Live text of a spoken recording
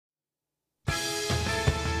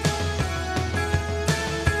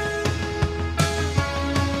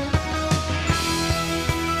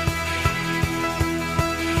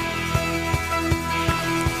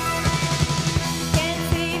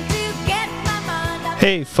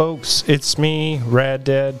Hey folks, it's me, Rad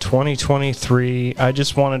Dad 2023. I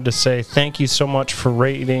just wanted to say thank you so much for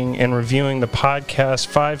rating and reviewing the podcast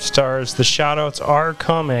 5 stars. The shoutouts are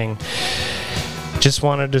coming. Just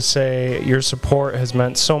wanted to say your support has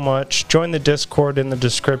meant so much. Join the Discord in the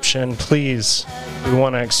description, please. We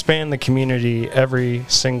want to expand the community every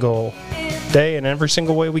single day in every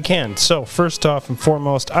single way we can. So first off and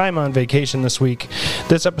foremost, I'm on vacation this week.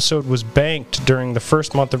 This episode was banked during the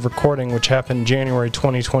first month of recording, which happened January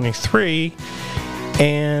 2023,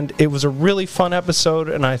 and it was a really fun episode,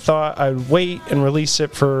 and I thought I'd wait and release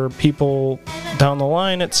it for people down the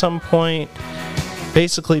line at some point,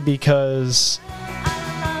 basically because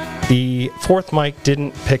the fourth mic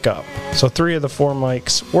didn't pick up. So 3 of the 4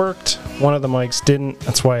 mics worked, 1 of the mics didn't.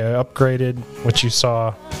 That's why I upgraded, which you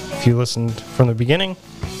saw if you listened from the beginning.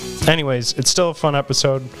 Anyways, it's still a fun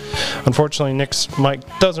episode. Unfortunately, Nick's mic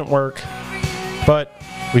doesn't work, but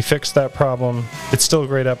we fixed that problem. It's still a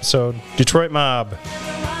great episode. Detroit Mob.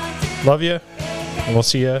 Love you, and we'll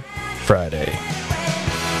see you Friday.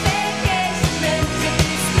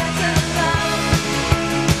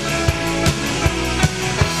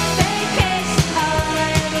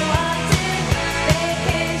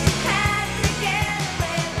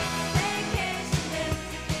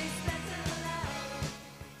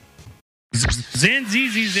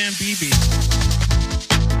 Zanzizi Zambibi.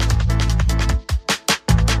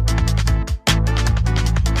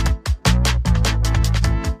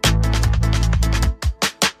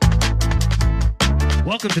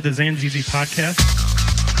 Welcome to the Zanzizi podcast.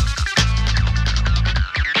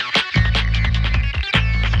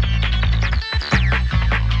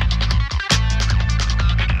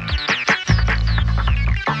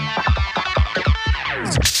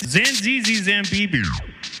 Zanzizi Zambibi.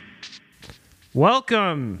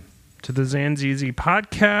 Welcome to the Zanzizi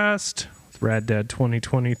podcast with Rad Dad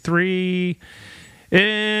 2023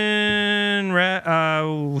 in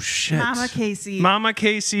Mama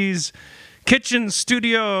Casey's kitchen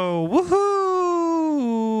studio.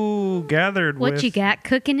 Woohoo! Gathered What with... you got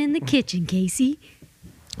cooking in the kitchen, Casey?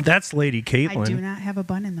 That's Lady Caitlin. I do not have a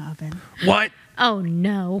bun in the oven. What? Oh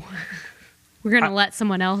no. We're going to let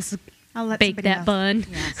someone else I'll let bake somebody that else. bun.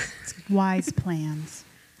 Yes. It's wise plans.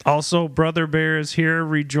 Also, Brother Bear is here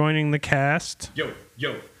rejoining the cast. Yo.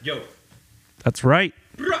 That's right.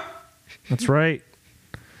 That's right.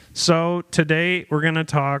 So today we're going to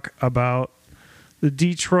talk about the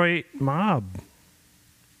Detroit Mob.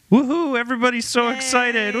 Woohoo! Everybody's so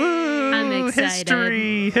excited. Woo! I'm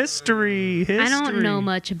excited. History. I don't know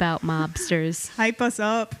much about mobsters. Hype us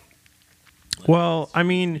up. Well, I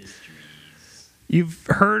mean, you've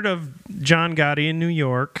heard of John Gotti in New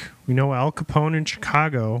York. We know Al Capone in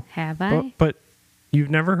Chicago. Have I? But you've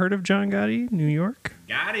never heard of John Gotti, New York?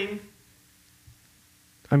 Got him.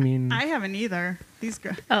 I mean, I haven't either. These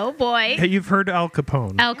guys. Oh boy. hey, you've heard Al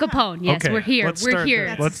Capone. Al Capone. Yes, Okay, we're here. let's We're start here.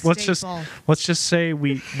 there. That's Let's a just staple. say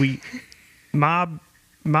we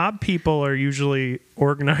mob people are usually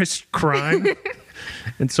organized crime.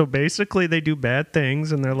 And so basically they do bad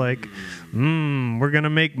things and they're like, we're going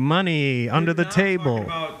to make money under the table. Talking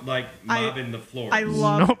about like mobbing the floor. I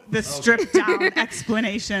love Nope. the stripped down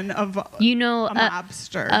explanation of You know, a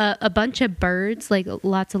mobster. a bunch of birds, like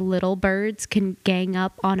lots of little birds, can gang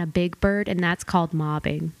up on a big bird, and that's called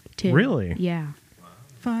mobbing, too. Really? Yeah.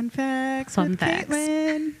 Fun facts. Fun with facts.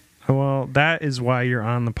 Caitlin. Well, that is why you're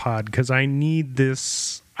on the pod, because I need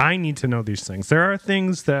this. I need to know these things. There are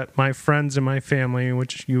things that my friends and my family,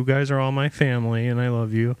 which you guys are all my family, and I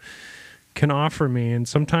love you, can offer me. And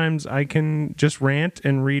sometimes I can just rant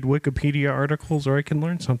and read Wikipedia articles, or I can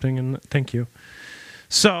learn something, and thank you.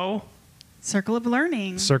 So, Circle of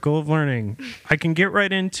learning. Circle of Learning. I can get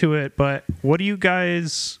right into it, but what do you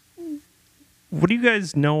guys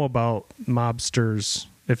know about mobsters,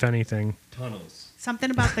 if anything? Tunnels. Something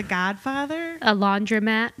about the Godfather. A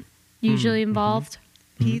laundromat, usually involved.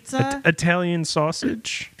 Pizza. Italian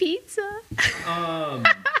sausage? Pizza.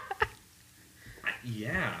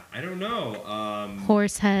 Yeah, I don't know.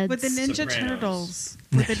 Horse heads. With the Ninja Sopranos. Turtles.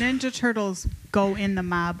 With the Ninja Turtles go in the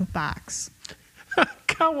mob box.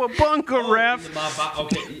 Cowabunga, ref.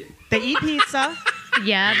 Okay. They eat pizza.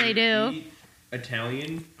 Yeah, they do. Eat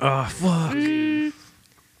Italian. Oh, fuck.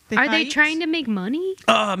 Are they trying to make money?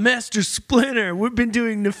 Master Splinter, we've been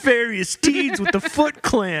doing nefarious deeds with the Foot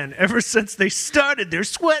Clan ever since they started their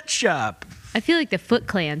sweatshop. I feel like the Foot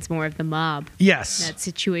Clan's more of the mob Yes. in that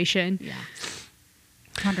situation. Yeah.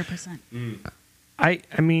 100%. I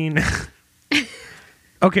mean...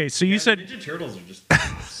 Okay, so you said... Ninja Turtles are just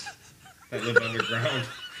that live underground.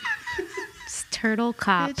 Turtle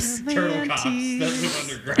cops. Turtle cops that live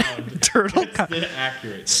underground. Turtle That's cops. the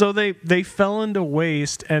accurate. So they fell into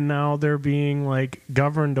waste, and now they're being like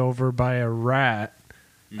governed over by a rat,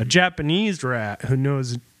 a Japanese rat who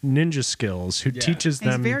knows ninja skills, who Yeah. teaches He's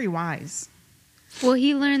them. very wise. Well,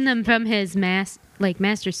 he learned them from his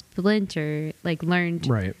Master Splinter. Like learned.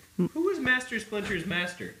 Right. Who was Master Splinter's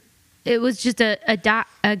master? It was just a guy,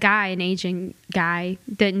 an Asian guy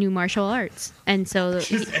that knew martial arts, and so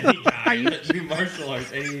Just any guy that do martial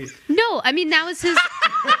arts. no, I mean that was his.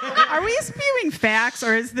 Are we spewing facts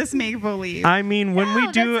or is this make believe? I mean, when we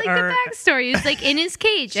No, do that's like our the backstory. He was like in his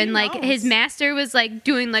cage, and like knows. his master was like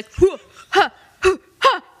doing like, "Hoo, ha, hoo,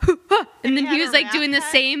 ha, hoo, ha," and then he he had was a like doing the rat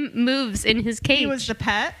pet? same moves in his cage. He was the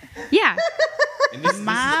pet. Yeah, And this is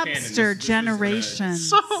canon. Mobster This generation.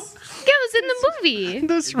 so yeah, it was in the movie.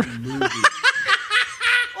 this. was a movie.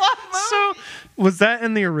 So was that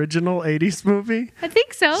in the original '80s movie? I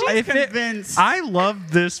think so. If it- convinced. I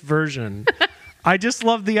love this version. I just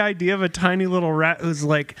love the idea of a tiny little rat who's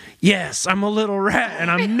like, yes, I'm a little rat and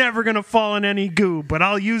I'm never going to fall in any goo, but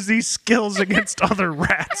I'll use these skills against other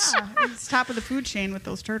rats. Yeah, he's top of the food chain with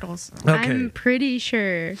those turtles. Okay. I'm pretty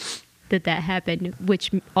sure that happened, which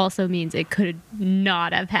also means it could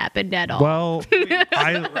not have happened at all. Well,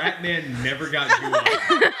 I Ratman never got goo up.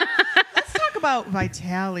 Let's talk about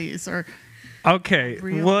Vitalis or okay,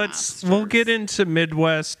 Real we'll mobsters. get into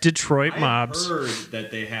Midwest Detroit mobs. I've heard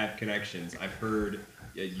that they have connections. I've heard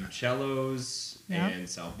Uccellos Yeah. and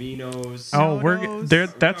Salvinos. Oh, we're Sonos. there.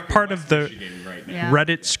 We're That's talking part West of the Michigan right now. Yeah.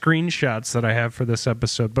 Reddit screenshots that I have for this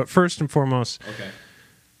episode. But first and foremost, Okay.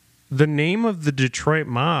 the name of the Detroit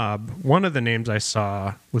mob, one of the names I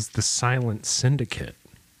saw was the Silent Syndicate,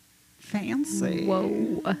 fancy.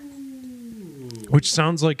 Whoa. which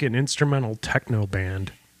sounds like an instrumental techno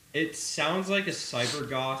band. It sounds like a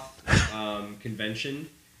cybergoth convention,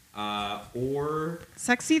 or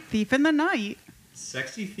Sexy thief in the night.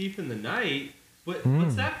 Sexy Thief in the Night. Hmm.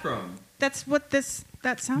 What's that from? That's what that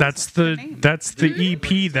sounds. That's like, the name. that's the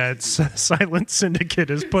EP that Silent Syndicate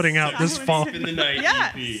is putting out this Silent fall. Thief in the Night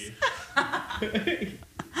Yes. EP.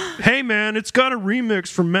 Hey man, it's got a remix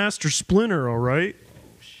from Master Splinter, all right?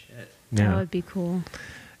 Shit. That would be cool.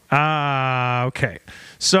 Okay.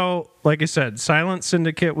 So, like I said, Silent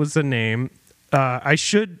Syndicate was the name. I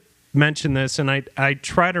should mention this, and I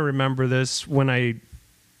try to remember this when I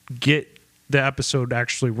get the episode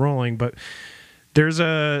actually rolling, but there's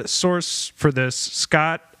a source for this.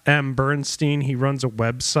 Scott M. Bernstein, he runs a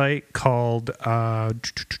website called,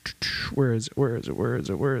 where is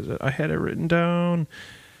it? I had it written down.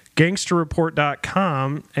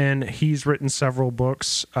 gangsterreport.com, and he's written several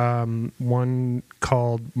books. One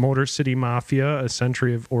called Motor City Mafia, A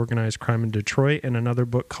Century of Organized Crime in Detroit, and another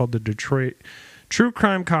book called The Detroit True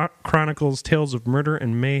Crime Chronicles, Tales of Murder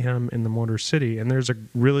and Mayhem in the Motor City. And there's a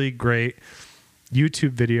really great YouTube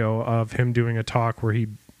video of him doing a talk where he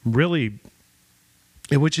really,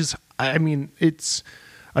 which is, I mean, it's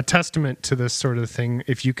a testament to this sort of thing.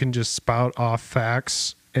 If you can just spout off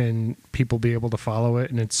facts and people be able to follow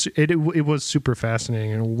it, and it was super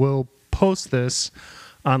fascinating, and we'll post this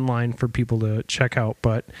online for people to check out.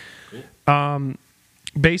 But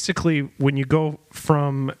basically, when you go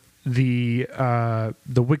from the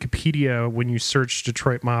Wikipedia, when you search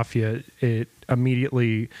Detroit Mafia, it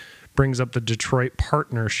immediately brings up the Detroit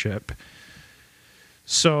Partnership.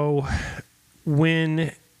 So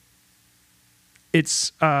when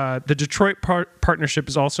it's the Detroit Partnership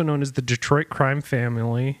is also known as the Detroit Crime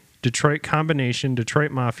Family, Detroit Combination,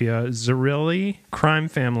 Detroit Mafia, Zarelli Crime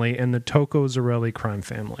Family, and the Tocco Zarelli Crime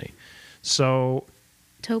Family. So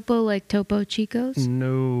Topo like Topo Chicos?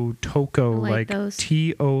 no, Tocco I like like those.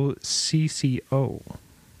 Tocco.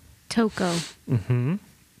 Toco. Mm-hmm.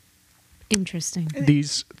 Interesting.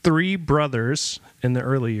 These three brothers in the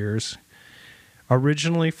early years,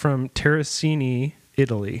 originally from Terracini,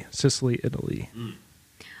 Italy, Sicily, Italy.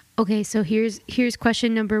 Okay, so here's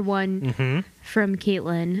question number one from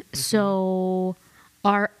Caitlin. So,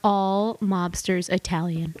 are all mobsters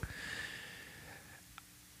Italian?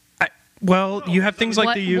 Well, you have things like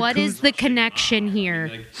what, the Yakuza. what is the connection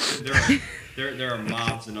here? Like, there are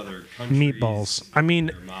mobs in other countries. Meatballs. I mean,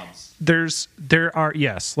 There are mobs. there are,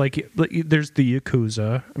 yes, like there's the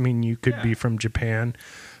Yakuza. I mean, you could be from Japan.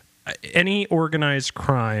 Any organized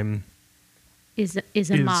crime Is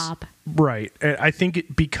a mob? Right. I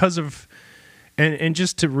think because of, and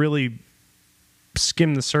just to really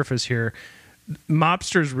skim the surface here,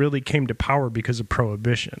 mobsters really came to power because of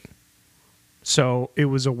Prohibition. So it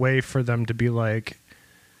was a way for them to be like,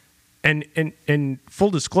 and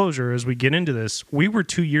full disclosure, as we get into this, we were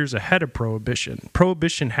 2 years ahead of Prohibition.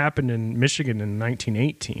 Prohibition happened in Michigan in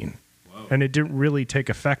 1918. Whoa. and it didn't really take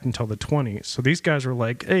effect until the 20s. So these guys were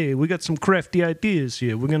like, hey, we got some crafty ideas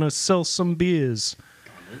here. We're going to sell some beers.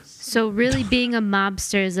 So really being a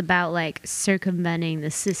mobster is about like circumventing the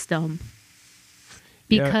system.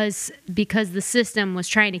 Because the system was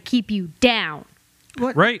trying to keep you down.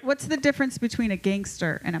 Right. What's the difference between a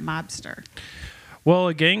gangster and a mobster? Well,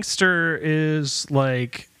 a gangster is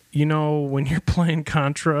like, you know, when you're playing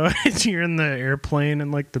Contra and you're in the airplane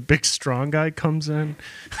and like the big strong guy comes in.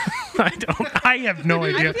 I have no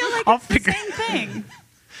idea. I feel like I'll it's figure the same thing.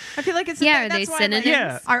 I feel like it's Yeah, are that's they why, synonyms?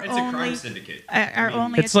 Yeah. Our It's a only crime syndicate. our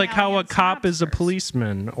only. It's like how a Italians cop is a mobsters.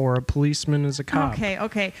 policeman or a policeman is a cop.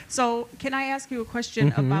 Okay. So can I ask you a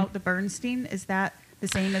question about the Bernstein? Is that the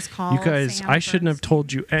same as Carl? You guys, Sam I shouldn't have Bernstein?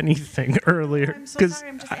 told you anything earlier. I'm so sorry.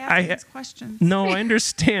 I'm just asking these questions. No, I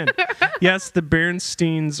understand. Yes, the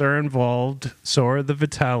Bernsteins are involved. So are the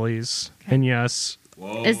Vitalis. Okay. And yes,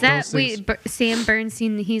 Whoa. Is that those things- Sam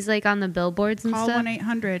Bernstein? He's like on the billboards and Call stuff.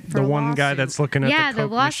 1-800 for the a one guy lawsuit. that's looking at Yeah, the the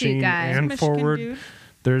Coke lawsuit machine guy. and Michigan forward. dude.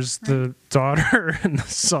 There's the daughter and the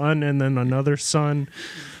son, and then another son.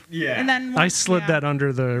 Yeah. And then I slid that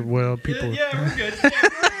under the well, people. Yeah, we're good.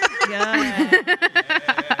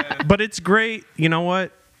 But it's great. You know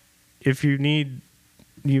what? If you need,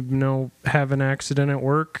 have an accident at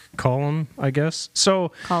work, call them, I guess.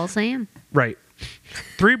 So, Call Sam. right.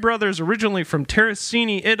 Three brothers originally from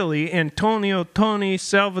Terracini, Italy, Antonio, Tony,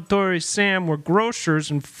 Salvatore, Sam, were grocers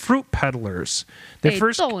and fruit peddlers. They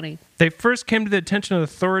Tony. first came to the attention of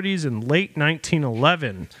authorities in late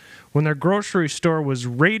 1911 when their grocery store was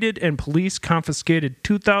raided and police confiscated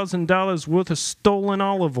 $2,000 worth of stolen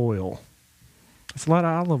olive oil. That's a lot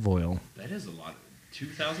of olive oil. That is a lot.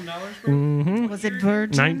 $2,000 worth? Mm-hmm. Was it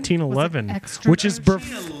virgin? 1911, Was it extra which is virgin?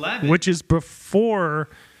 1911? before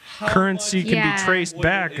How currency much can Yeah. be traced oil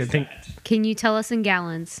back. I is think that? Can you tell us in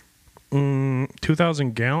gallons?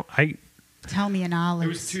 2,000 gallon. Tell me an It olive.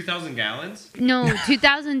 was 2,000 gallons? No,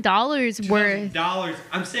 $2,000 worth. $2,000.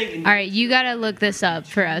 I'm saying. All right, you gotta look this up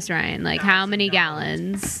for us, Ryan. Like how many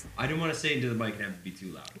gallons? I didn't want to say it into the mic and have it be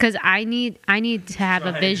too loud. Because I need to have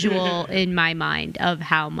a Try. visual in my mind of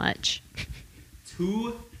how much.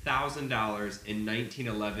 $2,000 in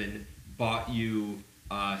 1911 bought you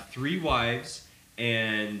 3 wives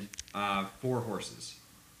and 4 horses.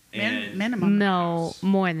 And Minimum. No,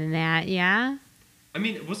 more than that. Yeah. I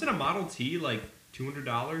mean, was it a Model T like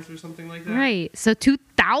 $200 or something like that? Right. So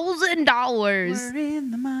 $2,000. We're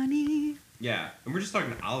in the money. Yeah, and we're just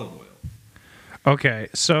talking olive oil. Okay,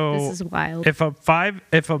 so This is wild. if a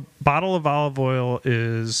bottle of olive oil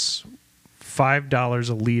is $5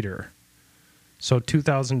 a liter, so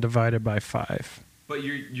 2,000 divided by 5. But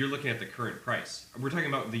you're looking at the current price. We're talking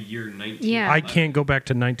about the year 19. Yeah. I can't go back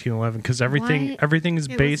to 1911 because everything What? is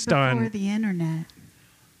It based was before on. the internet.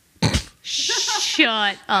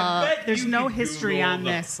 Shut up. There's no history on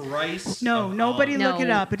this. Price No, of nobody olive No. look it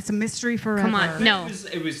up. It's a mystery forever. Come on, no.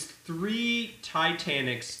 It was 3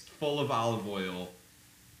 Titanics full of olive oil.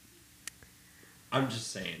 I'm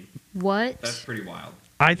just saying. What? That's pretty wild.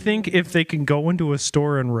 I think if they can go into a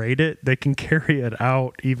store and rate it, they can carry it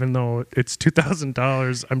out, even though it's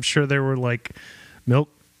 $2,000. I'm sure there were like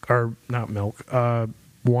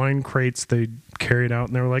wine crates they carried out,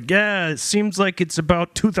 and they were like, "Yeah, it seems like it's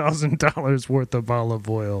about $2,000 worth of olive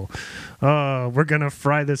oil. We're gonna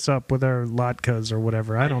fry this up with our latkes or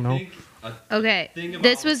whatever. I don't know." think a Okay. thing about-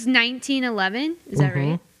 This was 1911. Is that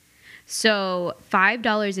right? So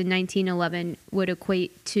 $5 in 1911 would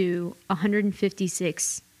equate to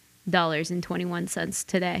 $156.21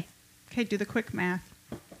 today. Okay, do the quick math.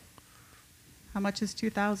 How much is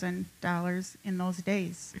 $2,000 in those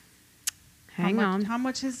days? Hang on. How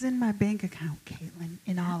much is in my bank account, Caitlin,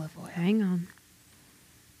 in olive oil? Hang on.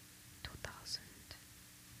 2,000.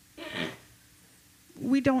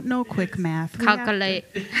 We don't know quick math. We have to- Calculate.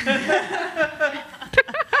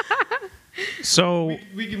 So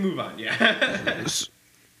We can move on, yeah.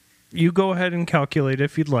 you go ahead and calculate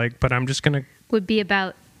if you'd like, but I'm just gonna. Would be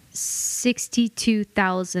about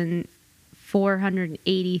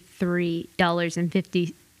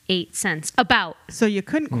 $62,483.58. About. So you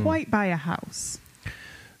couldn't quite buy a house.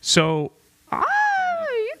 So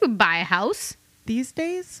You could buy a house. These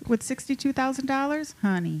days, with $62,000,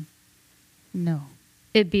 honey, no.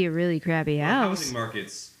 It'd be a really crappy The house. housing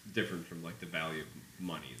market's different from like the value of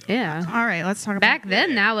money, though. Yeah. All right, let's talk about Back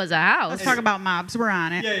then, that was a house. Let's talk about mobs. We're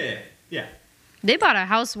on it. Yeah. They bought a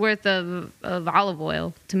house worth of olive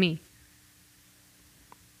oil to me.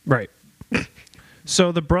 right.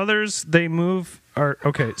 So the brothers they move are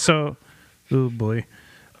okay. So, oh boy.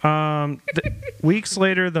 Weeks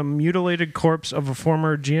later, the mutilated corpse of a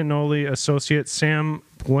former Giannoli associate, Sam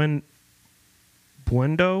Buendo,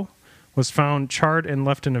 was found charred and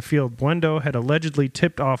left in a field. Buendo had allegedly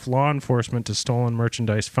tipped off law enforcement to stolen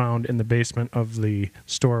merchandise found in the basement of the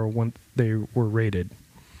store when they were raided.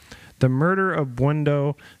 The murder of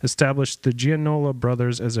Buendo established the Gianola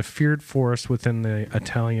brothers as a feared force within the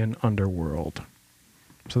Italian underworld.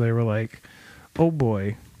 So they were like, oh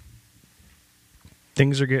boy,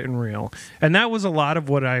 things are getting real. And that was a lot of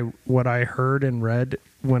what I heard and read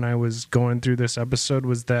when I was going through this episode,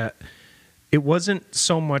 was that it wasn't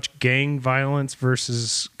so much gang violence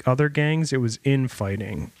versus other gangs, it was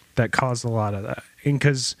infighting that caused a lot of that. And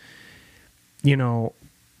because, you know,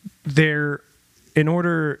 I've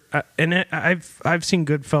seen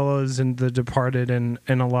Goodfellas and The Departed and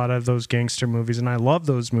a lot of those gangster movies, and I love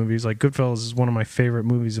those movies. Like Goodfellas is one of my favorite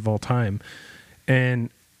movies of all time. And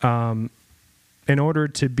in order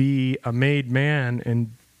to be a made man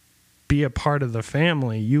and be a part of the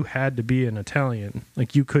family, you had to be an Italian.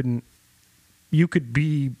 Like you could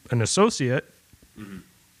be an associate,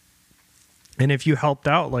 and if you helped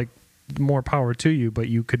out, like, more power to you, but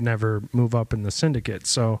you could never move up in the syndicate.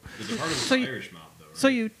 So, Irish mob, though, right? So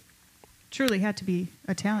you truly had to be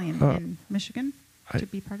Italian in Michigan to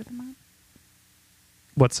be part of the mob?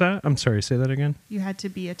 What's that? I'm sorry, say that again? You had to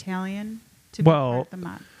be Italian to be part of the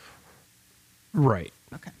mob. Right.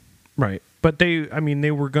 Okay. Right. But they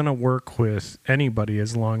were going to work with anybody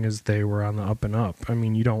as long as they were on the up and up. I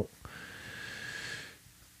mean, you don't...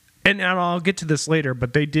 And I'll get to this later,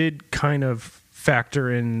 but they did kind of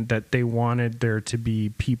factor in that they wanted there to be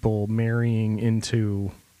people marrying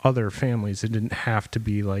into other families. It didn't have to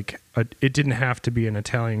be like it didn't have to be an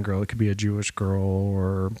Italian girl. It could be a Jewish girl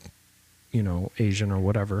or, you know, Asian or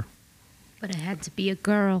whatever. But it had to be a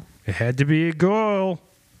girl. It had to be a girl.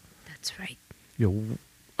 That's right.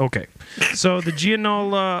 Okay. So the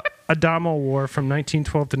Gianola-Adamo War from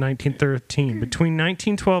 1912 to 1913. Between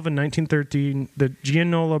 1912 and 1913, the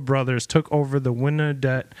Gianola brothers took over the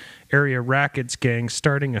Wyandotte area rackets gang,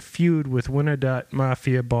 starting a feud with Wyandotte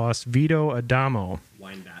mafia boss Vito Adamo.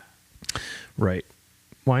 Wyandotte. Right.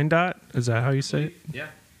 Wyandotte? Is that how you say it? Yeah.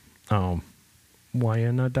 Oh.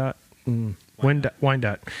 Wyandotte?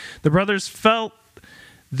 Wyandotte. The brothers felt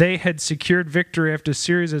they had secured victory after a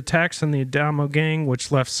series of attacks on the Adamo gang,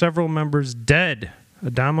 which left several members dead.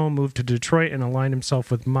 Adamo moved to Detroit and aligned himself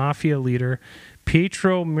with mafia leader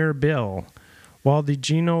Pietro Mirabile, while the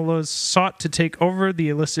Gianolas sought to take over the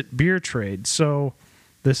illicit beer trade. So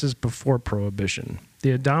this is before Prohibition.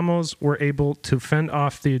 The Adamos were able to fend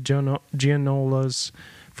off the Gianolas'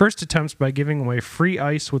 first attempts by giving away free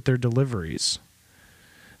ice with their deliveries.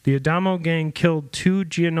 The Adamo gang killed two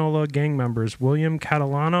Gianola gang members, William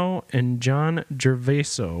Catalano and John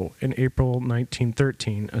Gervaso, in April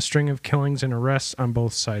 1913. A string of killings and arrests on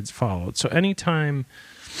both sides followed. So anytime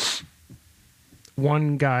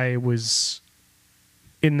one guy was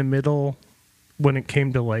in the middle when it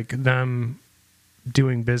came to like them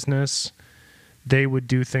doing business, they would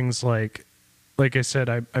do things like I said,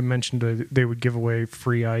 I mentioned they would give away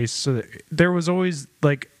free ice. So there was always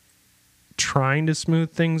like trying to smooth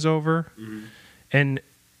things over. And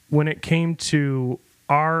when it came to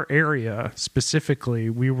our area specifically,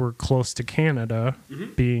 we were close to Canada,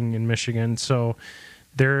 being in Michigan, so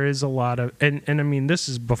there is a lot of and I mean, this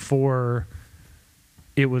is before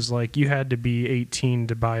it was like you had to be 18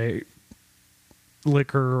 to buy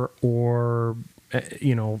liquor or,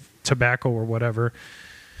 you know, tobacco or whatever,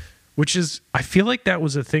 which is, I feel like that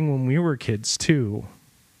was a thing when we were kids too,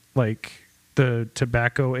 like the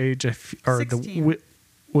tobacco age, or 16.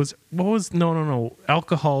 No.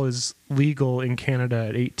 Alcohol is legal in Canada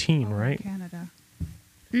at 18, right? Canada.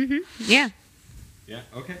 Yeah. Yeah.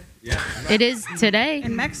 Okay. Yeah. It is today.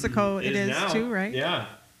 In Mexico, it is now. too, right? Yeah.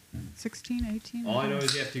 16, 18. All I know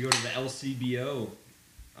is you have to go to the LCBO.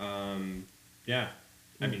 Yeah.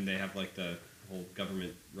 I mean, they have like the whole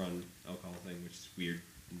government-run alcohol thing, which is weird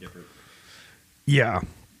and different. Yeah.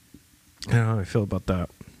 I don't know how I feel about that.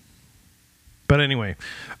 But anyway,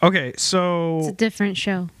 okay, so... It's a different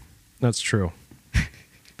show. That's true.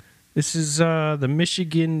 This is the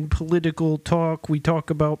Michigan political talk. We talk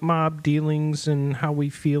about mob dealings and how we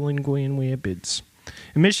feel in Grand Rapids.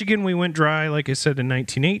 In Michigan, we went dry, like I said, in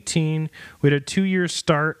 1918. We had a 2-year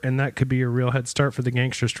start, and that could be a real head start for the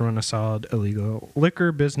gangsters to run a solid illegal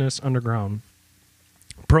liquor business underground.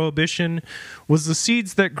 Prohibition was the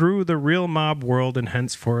seeds that grew the real mob world, and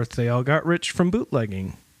henceforth they all got rich from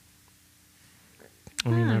bootlegging. I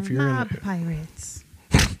mean, if you're mob pirates.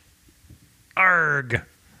 Arg!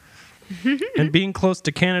 And being close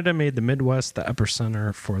to Canada made the Midwest the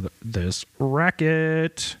epicenter for this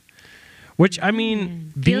racket. Which, I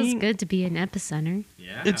mean, Feels good to be an epicenter.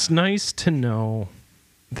 Yeah. It's nice to know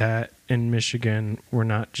that, in Michigan were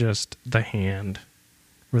not just the hand.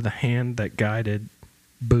 We're the hand that guided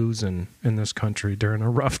boozing in this country during a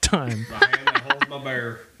rough time. The hand that holds my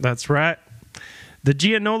bear. That's right. The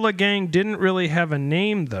Gianola gang didn't really have a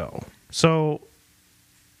name, though. So,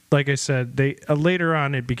 like I said, they later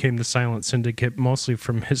on it became the Silent Syndicate, mostly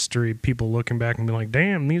from history. People looking back and being like,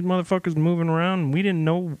 damn, these motherfuckers moving around, and we didn't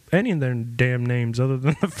know any of their damn names other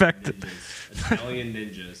than the fact that... Italian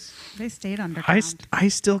ninjas. They stayed underground. I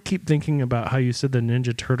still keep thinking about how you said the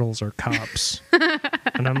Ninja Turtles are cops.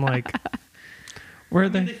 And I'm like, where are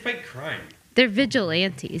They they? fight crime. They're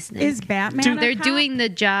vigilantes. Nick. Is Batman Dude, a they're cop? doing the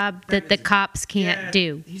job that the cops can't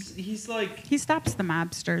do. He's like... He stops the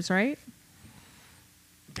mobsters, right?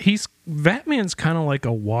 Batman's kind of like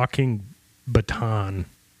a walking baton.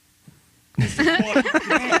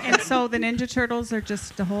 and so the Ninja Turtles are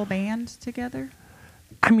just a whole band together?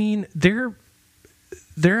 I mean, they're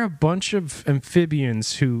a bunch of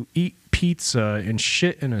amphibians who eat pizza and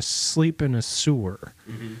shit and sleep in a sewer.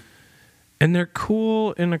 Mm-hmm. And they're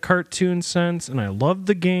cool in a cartoon sense, and I love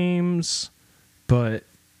the games, but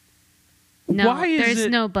No, why is there's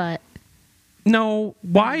it... no but. No,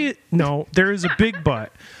 no, there is a big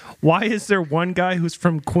but. Why is there one guy who's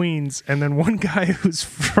from Queens and then one guy who's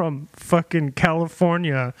from fucking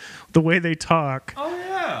California, the way they talk? Oh,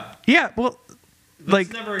 yeah. Yeah, well, That's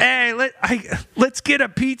like, never- hey, let's get a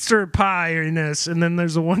pizza or pie in this. And then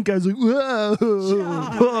there's the one guy's like,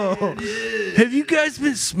 whoa. Have you guys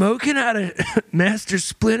been smoking out of Master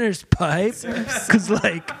Splinter's pipe? Because,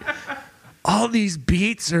 like, all these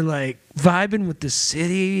beats are, like, vibing with the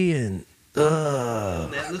city and...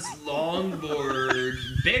 This longboard.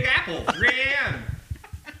 Big Apple, 3 a.m.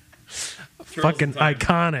 Fucking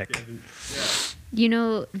iconic. You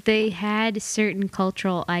know, they had certain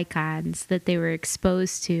cultural icons that they were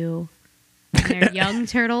exposed to in their young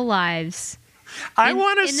turtle lives. I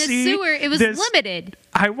want to in the see sewer. It was this, limited.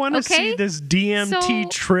 I want to Okay? see this DMT So-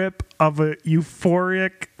 trip of a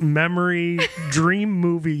euphoric memory dream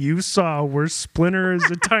movie you saw where Splinter is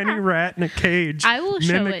a tiny rat in a cage. I will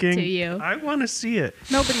show it mimicking. to you. I want to see it.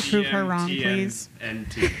 Nobody prove her wrong, please.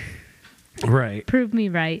 GMTNT. Right. Prove me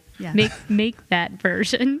right. Yeah. Make that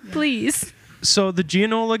version, please. So the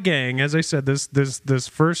Gianola gang, as I said, this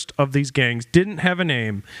first of these gangs didn't have a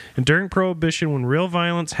name. And during Prohibition, when real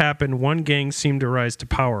violence happened, one gang seemed to rise to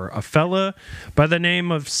power. A fella by the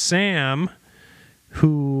name of Sam,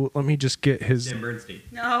 who, let me just get his... Sam Bernstein.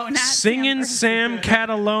 No, not Singing Sam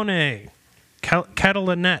Catalone.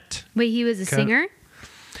 Catalanet. Wait, he was a singer?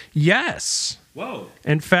 Yes. Whoa.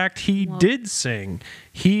 In fact, he Whoa. did sing.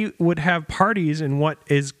 He would have parties in what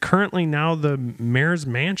is currently now the mayor's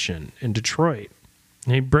mansion in Detroit.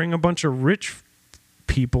 And he'd bring a bunch of rich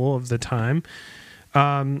people of the time.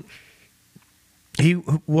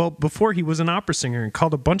 Before he was an opera singer and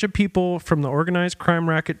called a bunch of people from the organized crime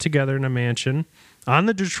racket together in a mansion on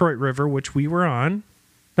the Detroit River, which we were on.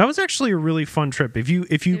 That was actually a really fun trip. If you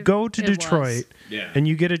go to it was. Detroit Yeah. and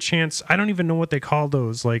you get a chance, I don't even know what they call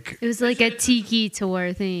those. Like, It was like a tiki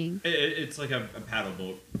tour thing. It's like a paddle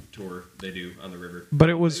boat tour they do on the river. but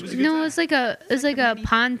it was It was a good No, time. it was like a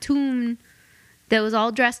pontoon that was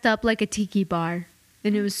all dressed up like a tiki bar,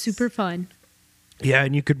 and it was super fun. yeah,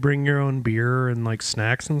 and you could bring your own beer and like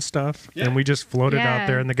snacks and stuff. Yeah. And we just floated out Yeah.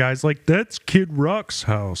 there, and the guy's like, "That's Kid Rock's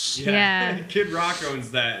house." Yeah. Kid Rock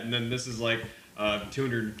owns that, and then this is like a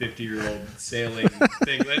 250-year-old sailing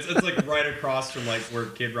thing. It's like right across from like where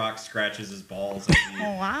Kid Rock scratches his balls and he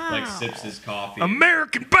Oh, wow. like sips his coffee.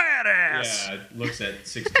 American badass. Yeah, looks at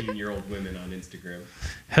 16-year-old women on Instagram.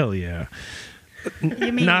 Hell yeah.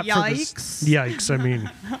 You mean Not yikes? For this, yikes. I mean,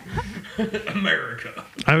 America.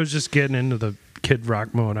 I was just getting into the Kid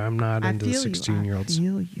Rock mode. I'm not I into the feel you. 16-year-olds. I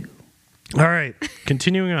feel you. All right,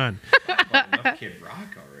 continuing on. About enough Kid Rock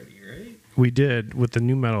already, right? We did with the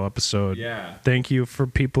new metal episode. Yeah. Thank you for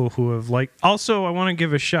people who have liked. Also, I want to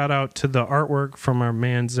give a shout out to the artwork from our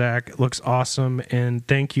man Zach. It looks awesome, and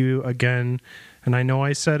thank you again. And I know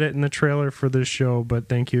I said it in the trailer for this show, but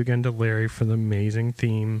thank you again to Larry for the amazing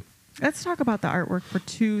theme. Let's talk about the artwork for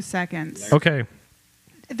 2 seconds. Okay,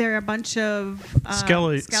 There are a bunch of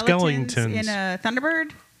Skeletons. skeletons in a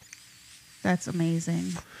Thunderbird. That's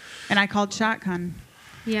amazing. And I called shotgun.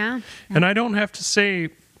 Yeah. and I don't have to say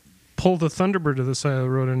pull the Thunderbird to the side of the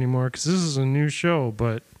road anymore because this is a new show,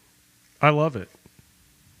 but I love it.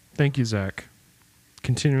 Thank you, Zach.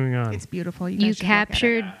 Continuing on. It's beautiful. You, You guys should look at it.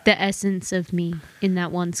 captured the essence of me in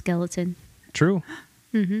that one skeleton. True.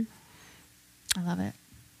 Mm-hmm. I love it.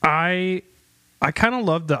 I kind of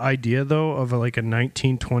love the idea though of like a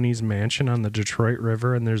 1920s mansion on the Detroit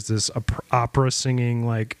River, and there's this opera singing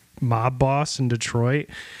like mob boss in Detroit,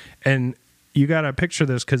 and you got to picture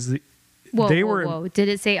this because Whoa, they whoa, were. whoa. Did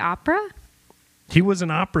it say opera? He was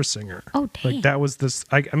an opera singer. Oh, dang. Like that was this.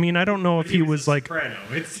 I mean, I don't know if he was like, soprano.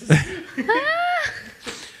 It's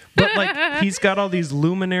but like he's got all these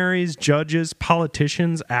luminaries, judges,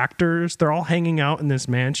 politicians, actors. They're all hanging out in this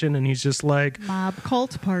mansion, and he's just like, Mob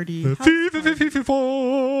cult party. House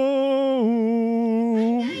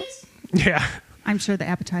party. yeah. I'm sure the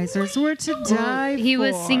appetizers were to die He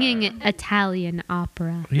was for. singing Italian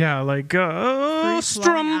opera. Yeah, like Free-flowing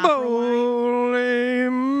Stromboli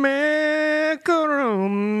macaroni,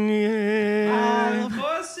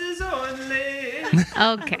 horses only.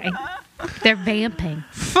 Okay. They're vamping.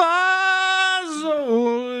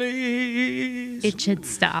 Fazoli. It should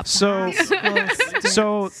stop. So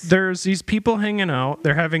there's these people hanging out.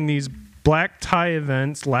 They're having these black tie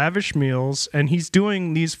events, lavish meals, and he's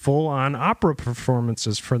doing these full-on opera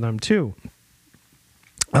performances for them too.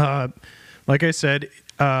 Like I said,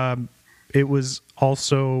 it was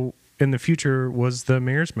also in the future was the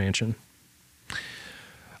mayor's mansion.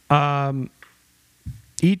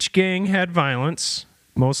 Each gang had violence,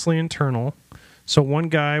 mostly internal. So one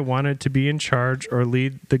guy wanted to be in charge or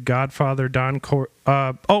lead the Godfather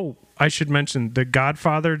I should mention the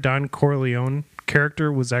Godfather Don Corleone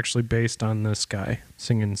character was actually based on this guy,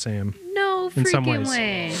 Singing Sam. No In some freaking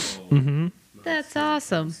ways. way. Mm-hmm. That's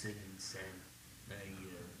awesome.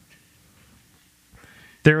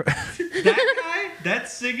 There, That guy?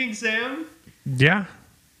 That's Singing Sam? yeah.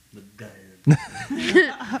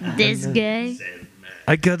 This guy.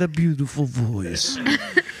 I got a beautiful voice.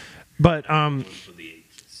 But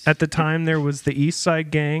at the time, there was the East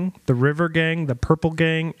Side Gang, the River Gang, the Purple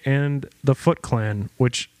Gang, and the Foot Clan,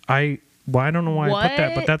 which I don't know why I put that,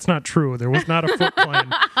 but What? that's not true. There was not a Foot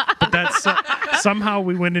Clan. But that's somehow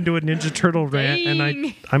we went into a Ninja Turtle rant, and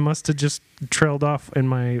Dang. I must have just trailed off in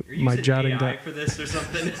my Are you my using jotting AI down. for this or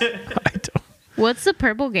something? I don't. What's the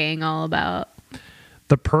Purple Gang all about?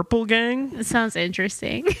 The Purple Gang? It sounds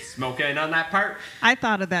interesting. Smoking on that part? I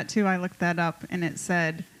thought of that too. I looked that up, and it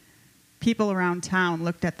said people around town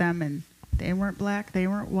looked at them, and they weren't black, they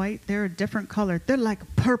weren't white, they're a different color. They're like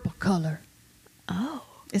a purple color. Oh.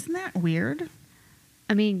 Isn't that weird?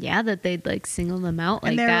 I mean, yeah, that they'd like single them out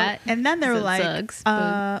like and that. And then they're So it like, sucks,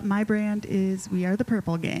 but- my brand is We Are the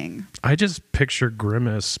Purple Gang. I just picture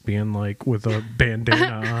Grimace being like with a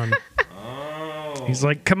bandana on. Oh. He's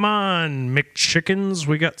like, come on, McChickens,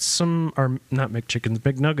 we got some, or not McChickens,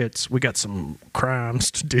 McNuggets, we got some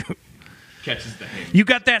crimes to do. Catches the hand. You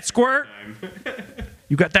got that squirt?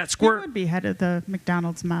 You got that He squirt? would be head of the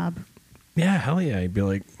McDonald's mob. Yeah, hell yeah. He'd be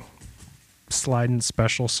like sliding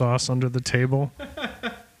special sauce under the table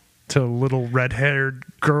to a little red-haired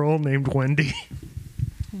girl named Wendy.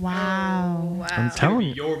 Wow. I'm Tell telling me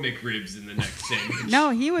you. your McRibs in the next sandwich.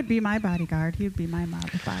 No, he would be my bodyguard. He would be my mob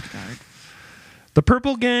bodyguard. The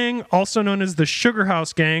Purple Gang, also known as the Sugar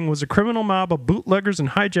House Gang, was a criminal mob of bootleggers and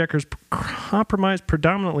hijackers comprised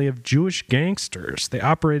predominantly of Jewish gangsters. They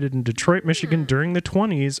operated in Detroit, Michigan during the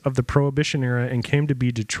 20s of the Prohibition era and came to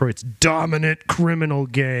be Detroit's dominant criminal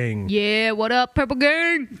gang. Yeah, what up, Purple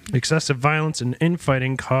Gang? Excessive violence and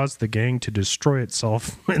infighting caused the gang to destroy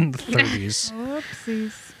itself in the 30s.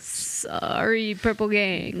 Oopsies. Sorry, Purple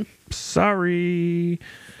Gang. Sorry.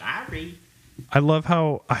 Sorry. I love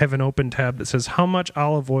how I have an open tab that says, how much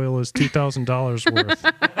olive oil is $2,000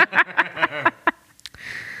 worth?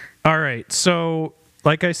 All right. So,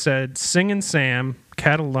 like I said, Singin' Sam,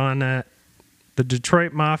 Catalana, the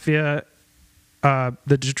Detroit Mafia.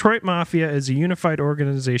 The Detroit Mafia as a unified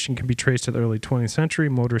organization can be traced to the early 20th century.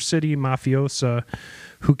 Motor City Mafiosa,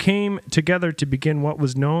 who came together to begin what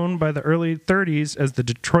was known by the early 30s as the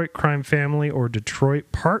Detroit Crime Family or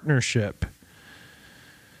Detroit Partnership.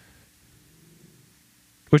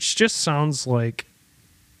 Which just sounds like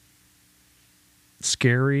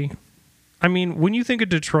scary. I mean, when you think of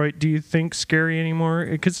Detroit, do you think scary anymore?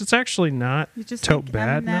 Because it's actually not You just tote think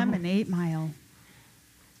bad Eminem now. and 8 Mile.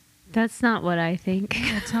 That's not what I think.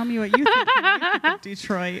 Well, tell me what you think when you think of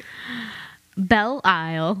Detroit. Belle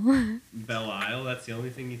Isle. Belle Isle, that's the only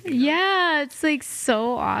thing you think Yeah, it's like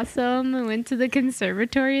so awesome. I went to the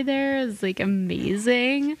conservatory there. It was like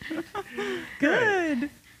amazing. Good.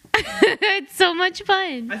 It's so much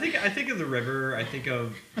fun. I think of the river. I think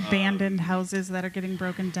of Abandoned houses that are getting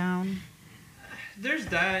broken down. There's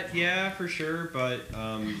that, yeah, for sure. But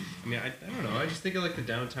I mean, I don't know. I just think of like the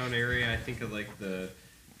downtown area. I think of like the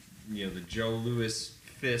Joe Louis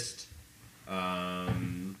Fist.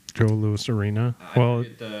 Joe Louis Arena. I Well,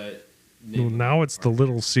 forget the well, name now of it's the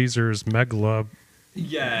Little Caesars Megala.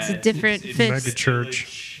 yeah, It's a different fist. Mega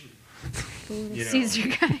church. Village, Caesar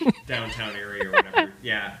guy. downtown area or whatever.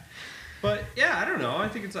 Yeah. But yeah, I don't know. I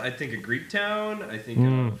think of Greektown. I think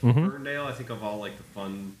of Ferndale. I think of all like the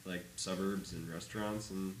fun like suburbs and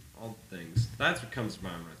restaurants and all the things. That's what comes to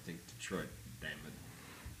mind when I think Detroit. Damn it.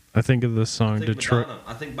 I think of this song, I think Detroit. Madonna.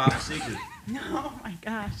 I think Bob Seger. Oh my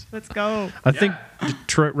gosh, let's go. I think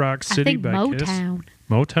Detroit Rock City I think by Motown. Kiss.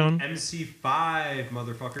 Motown. MC5,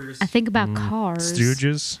 motherfuckers. I think about Cars.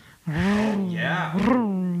 Stooges. Oh yeah.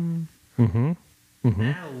 Mm-hmm.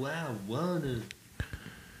 Now I wanna.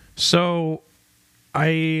 So,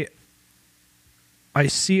 I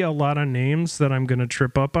see a lot of names that I'm going to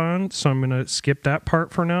trip up on, so I'm going to skip that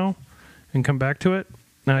part for now and come back to it.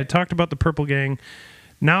 Now, I talked about the Purple Gang.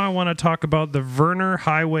 Now I want to talk about the Werner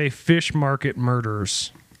Highway Fish Market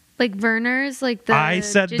murders. Like Verner's, like the I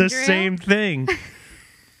said the ginger ale? same thing.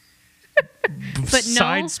 But no.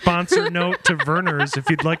 Side sponsor note to Werner's. If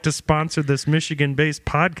you'd like to sponsor this Michigan-based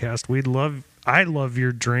podcast, I love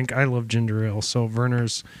your drink. I love ginger ale. So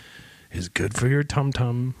Werner's is good for your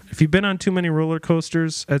tum-tum. If you've been on too many roller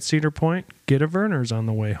coasters at Cedar Point, get a Werner's on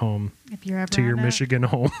the way home If you're ever to your on Michigan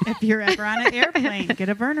home. If you're ever on an airplane, get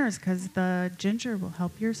a Verner's because the ginger will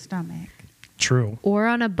help your stomach. True. Or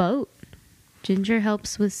on a boat. Ginger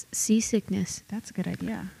helps with seasickness. That's a good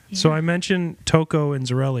idea. So I mentioned Toko and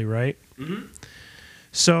Zarelli, right? Mm-hmm.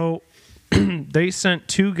 So they sent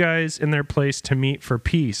two guys in their place to meet for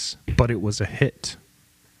peace, but it was a hit.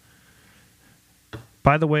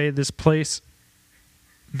 By the way, this place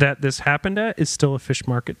that this happened at is still a fish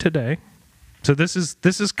market today. So this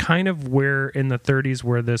is kind of where in the 30s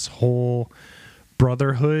where this whole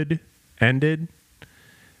brotherhood ended.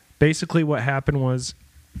 Basically what happened was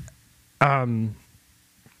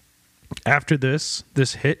after this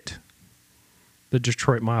hit, the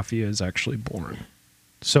Detroit Mafia is actually born.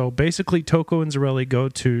 So basically Toko and Zarelli go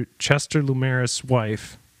to Chester Lumeris'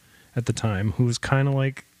 wife at the time, who was kind of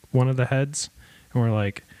like one of the heads. And we're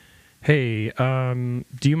like, hey,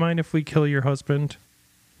 do you mind if we kill your husband?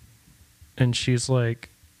 And she's like,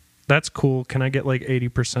 that's cool. Can I get like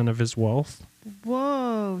 80% of his wealth?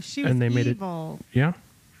 Whoa, she was And they made it- evil. Yeah.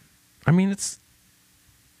 I mean, it's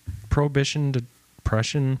Prohibition,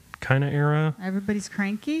 Depression kind of era, Everybody's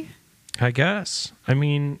cranky. I guess. I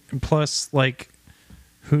mean, plus, like,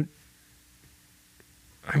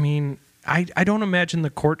 I don't imagine the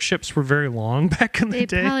courtships were very long back in the They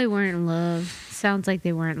day. probably weren't in love. Sounds like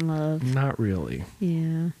they weren't in love. Not really.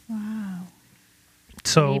 Yeah. Wow.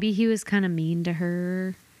 So Maybe he was kind of mean to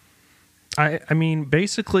her. I mean,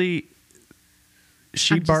 basically,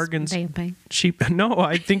 she I'm just bargains. vamping. No,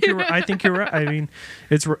 I think you're. I think you're right. I mean,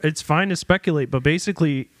 it's fine to speculate, but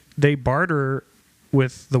basically, they barter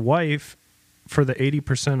with the wife for the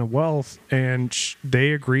 80% of wealth, and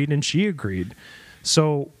they agreed, and she agreed.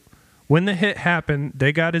 So when the hit happened,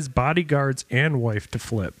 they got his bodyguards and wife to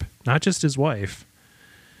flip, not just his wife.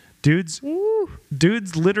 Dude's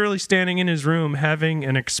literally standing in his room having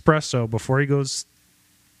an espresso before he goes,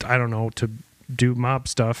 I don't know, to do mob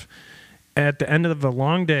stuff. At the end of a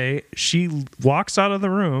long day, she walks out of the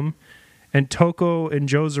room, and Toko and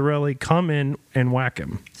Joe Zarelli come in and whack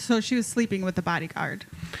him. So she was sleeping with the bodyguard.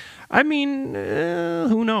 I mean,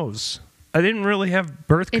 who knows? I didn't really have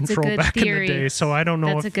birth It's a control good back theory. in the day, so I don't know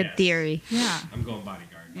That's a if... good theory. Yeah. I'm going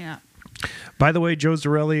bodyguard. Yeah. By the way, Joe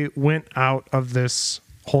Zarelli went out of this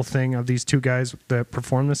whole thing of these two guys that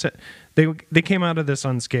performed this. They came out of this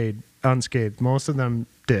unscathed. Most of them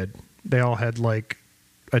did. They all had like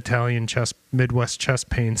Italian Midwest chest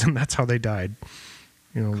pains, and that's how they died.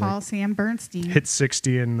 You know, Call like, Sam Bernstein. hit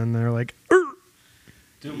 60, and then they're like,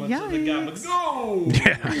 Too much of the gabba go.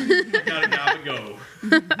 yeah, Gotta gabba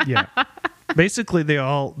go. yeah. Basically, they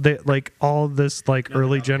all this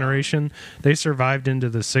early generation, they survived into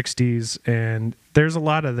the 60s, and there's a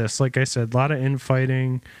lot of this. Like I said, a lot of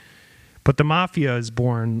infighting. But the mafia is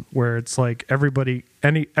born where it's like everybody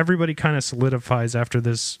kind of solidifies after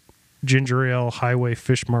this ginger ale highway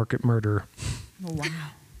fish market murder. Oh, wow.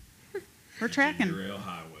 We're tracking. Ginger Ale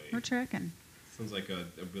Highway. We're tracking. Sounds like a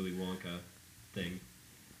Willy Wonka thing.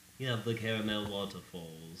 You have the caramel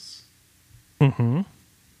waterfalls. Mm-hmm.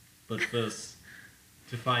 But first,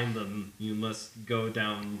 to find them, you must go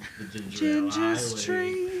down the Ginger Ale Ginger Highway.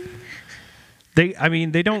 Street.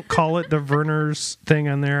 They don't call it the Werner's thing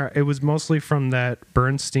on there. It was mostly from that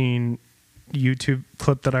Bernstein YouTube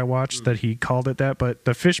clip that I watched that he called it that. But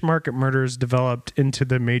the fish market murders developed into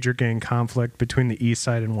the major gang conflict between the East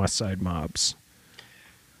Side and West Side mobs.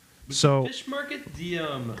 So Fish market,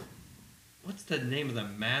 what's the name of the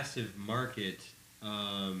massive market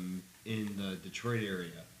in the Detroit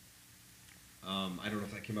area? I don't know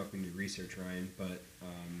if that came up in your research, Ryan, but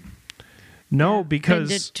no, Yeah.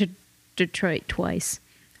 because Been to Detroit twice.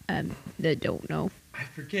 I don't know. I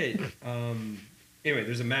forget. Anyway,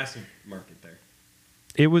 there's a massive market there.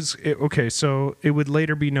 Okay, so it would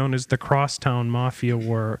later be known as the Crosstown Mafia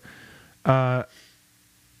War.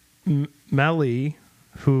 Melly,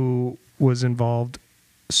 who was involved,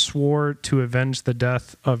 swore to avenge the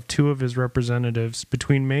death of 2 of his representatives.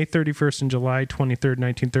 Between May 31st and July 23rd,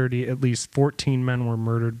 1930, at least 14 men were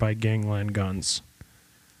murdered by gangland guns.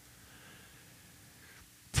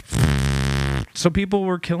 So people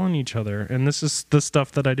were killing each other, and this is the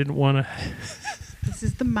stuff that I didn't want to... This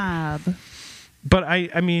is the mob. But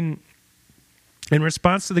I mean, in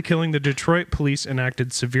response to the killing, the Detroit police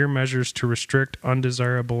enacted severe measures to restrict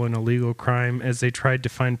undesirable and illegal crime as they tried to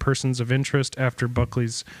find persons of interest after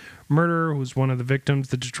Buckley's murder, who was one of the victims.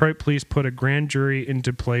 The Detroit police put a grand jury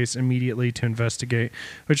into place immediately to investigate,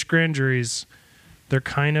 which grand juries, they're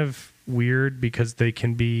kind of weird because they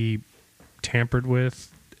can be tampered with.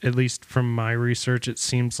 At least from my research, it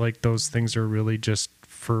seems like those things are really just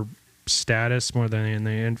for status more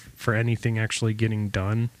than for anything actually getting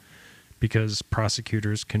done, because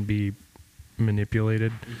prosecutors can be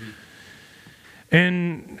manipulated. Mm-hmm.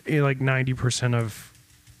 And like 90% of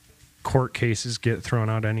court cases get thrown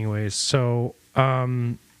out anyways. So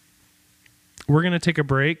we're going to take a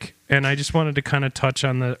break, and I just wanted to kind of touch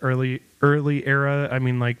on the early era. I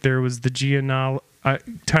mean, like there was the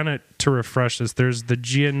kind of to refresh this, there's the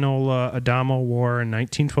Gianola-Adamo War in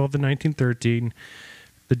 1912 to 1913,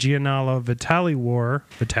 the Gianola-Vitali War,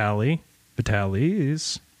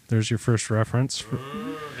 Vitalis, there's your first reference.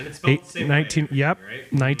 And it's spelled the same way,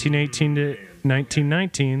 1918 to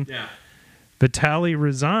 1919. Yeah. Vitali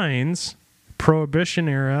resigns, Prohibition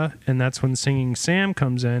era, and that's when Singing Sam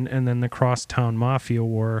comes in, and then the Crosstown Mafia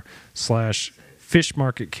War / fish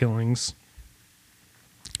market killings.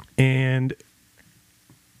 And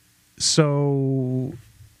so,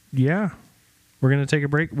 yeah, we're going to take a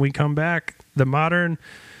break. When we come back, the modern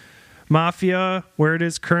mafia, where it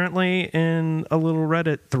is currently, in a little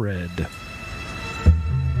Reddit thread.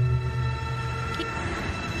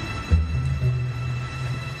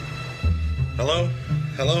 Hello?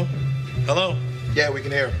 Hello? Hello? Yeah, we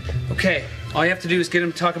can hear him. Okay, all you have to do is get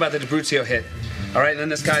him to talk about the D'Abruzio hit. All right, and then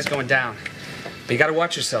this guy's going down. But you got to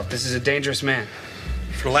watch yourself. This is a dangerous man.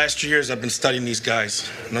 For the last 2 years, I've been studying these guys.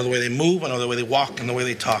 I know the way they move, I know the way they walk, and the way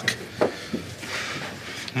they talk.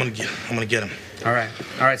 I'm gonna get him. All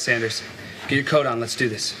right, Sanders. Get your coat on. Let's do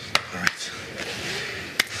this. All right.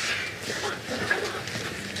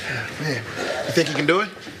 Man, you think he can do it?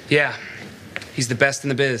 Yeah, he's the best in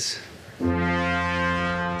the biz.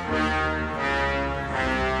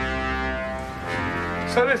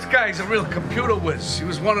 So this guy's a real computer whiz. He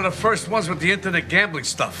was one of the first ones with the internet gambling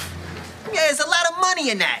stuff. Yeah, there's a lot of money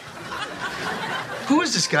in that. Who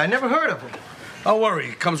is this guy? Never heard of him. Don't worry,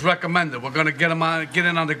 he comes recommended. We're gonna get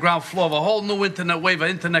in on the ground floor of a whole new internet wave of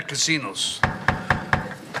internet casinos.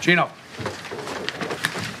 Gino.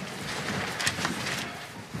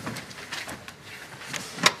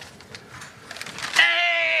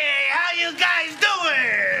 Hey, how you guys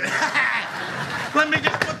doing? Let me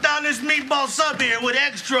just put down this meatball sub here with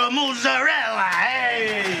extra mozzarella.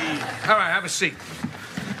 Hey. All right, have a seat.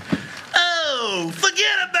 Oh,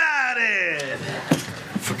 forget about it.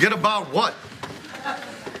 Forget about what?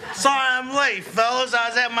 Sorry I'm late, fellas. I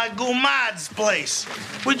was at my Gumad's place.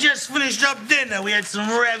 We just finished up dinner. We had some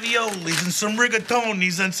raviolis and some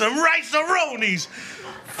rigatonis and some rice-a-ronis.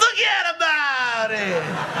 Forget about it.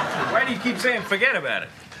 Why do you keep saying forget about it?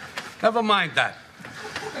 Never mind that.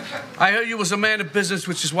 I heard you was a man of business,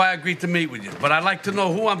 which is why I agreed to meet with you. But I'd like to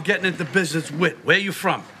know who I'm getting into business with. Where you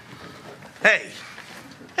from? Hey,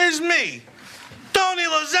 it's me, Tony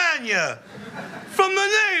Lasagna, from the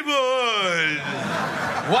neighborhood.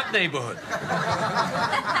 What neighborhood?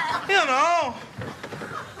 You know,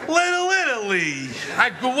 Little Italy.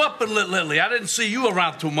 I grew up in Little Italy. I didn't see you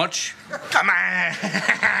around too much. Come on.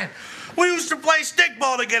 We used to play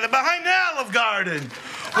stickball together behind the Olive Garden.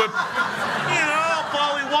 With, you know,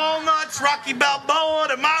 Paulie Walnuts, Rocky Balboa,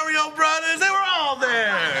 the Mario Brothers, they were all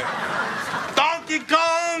there. Donkey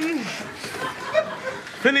Kong,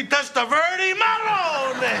 Vinny Testaverde,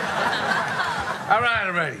 Marone. All right,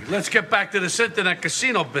 already. Let's get back to this internet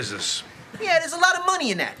casino business. Yeah, there's a lot of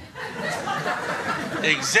money in that.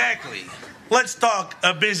 Exactly. Let's talk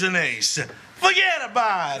a business. Forget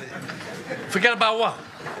about it. Forget about what?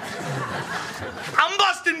 I'm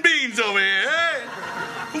busting beans over here, eh?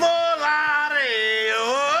 Volare,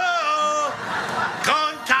 oh,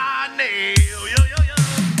 con carne, yo, yo, yo.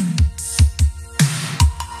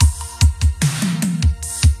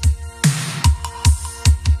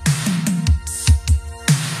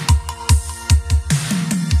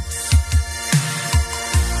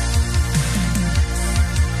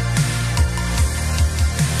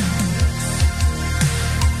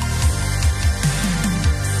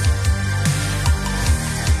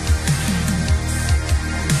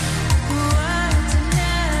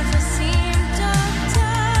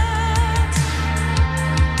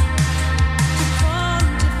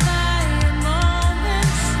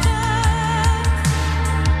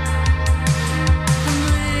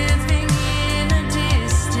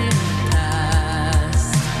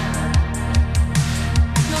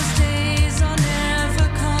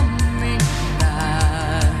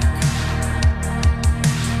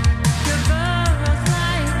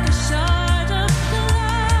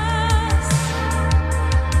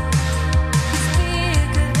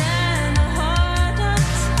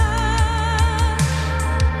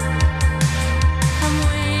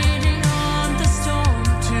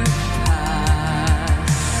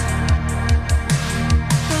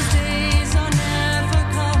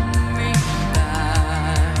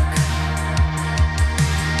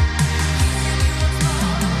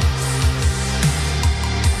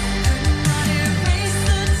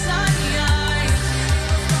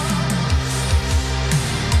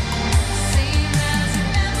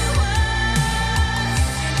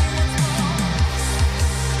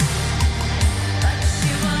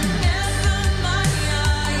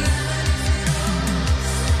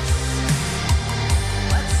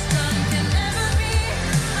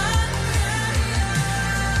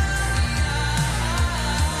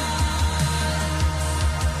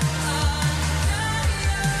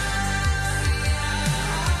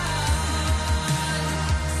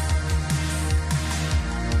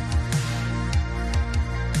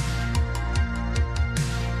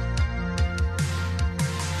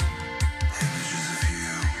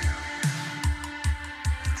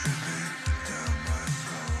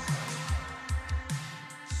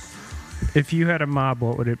 If you had a mob,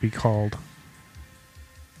 what would it be called?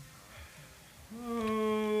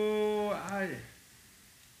 Oh,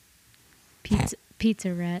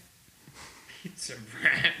 Pizza Rat. Pizza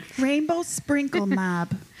Rat. Rainbow Sprinkle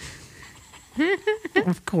Mob.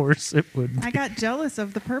 Of course it would. I got jealous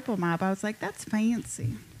of the purple mob. I was like, that's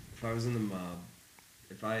fancy. If I was in the mob,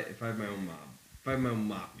 if I had my own mob, if I had my own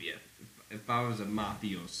mafia, if I was a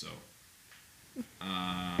mafioso,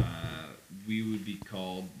 we would be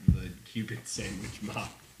called the Cuban Sandwich Mob.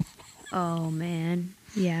 Oh man,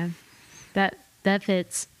 yeah, that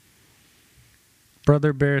fits.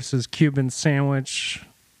 Brother Bear says Cuban sandwich.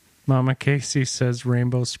 Mama Casey says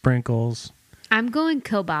rainbow sprinkles. I'm going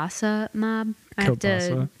kielbasa mob. I have to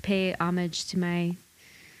Kielbasa. pay homage to my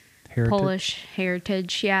Heritage. Polish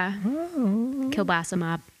heritage. Yeah, kielbasa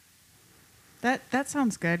mob. That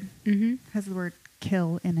sounds good. Mm-hmm. Has the word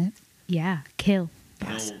kill in it. Yeah, kill.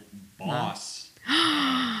 Kill boss.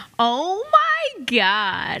 Oh my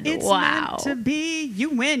God! It's wow. meant to be. You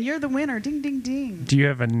win. You're the winner. Ding, ding, ding. Do you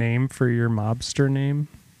have a name for your mobster name?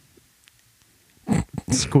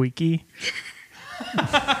 Squeaky?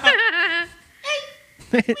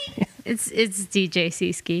 It's DJ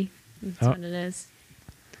Seaski. That's what it is.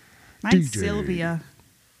 Mine's DJ. Sylvia.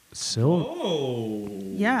 Oh.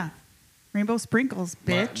 Yeah. Rainbow Sprinkles,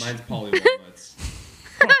 bitch. Mine's Polly Walnuts.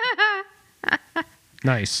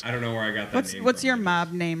 Nice. I don't know where I got that name What's from. your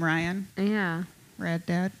mob name, Ryan? Yeah. Rad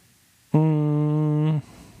Dad.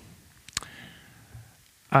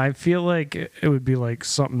 I feel like it would be like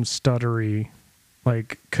something stuttery,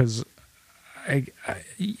 like because I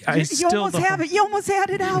You still almost don't- have it. You almost had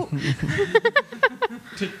it out.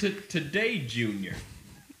 Today, Junior.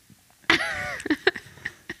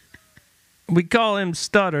 We call him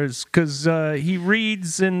Stutters because he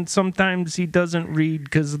reads and sometimes he doesn't read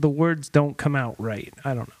because the words don't come out right.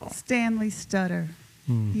 I don't know. Stanley Stutter.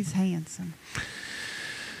 He's handsome.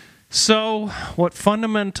 So, what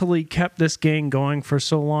fundamentally kept this gang going for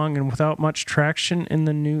so long and without much traction in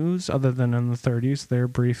the news, other than in the 30s there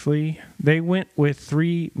briefly, they went with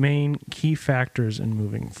three main key factors in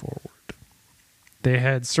moving forward. They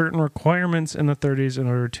had certain requirements in the 30s in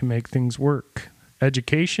order to make things work: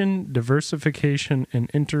 education, diversification, and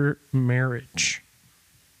intermarriage.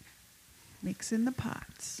 Mixing the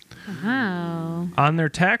pots. Wow. On their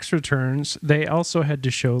tax returns, they also had to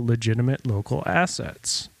show legitimate local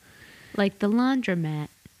assets. Like the laundromat.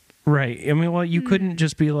 Right. I mean, well, you couldn't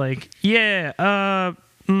just be like, yeah,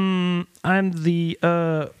 I'm the,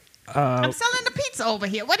 I'm selling the pizza over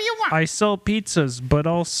here. What do you want? I sell pizzas, but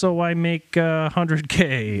also I make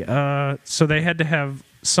 $100K. So they had to have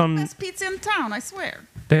some, Best pizza in town, I swear.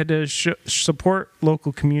 they had to support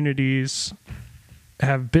local communities,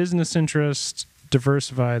 have business interests,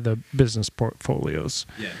 diversify the business portfolios.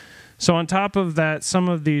 Yeah. So on top of that, some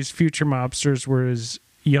of these future mobsters were his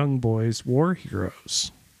young boys, war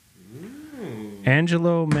heroes.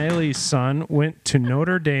 Angelo Mele's son went to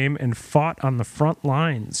Notre Dame and fought on the front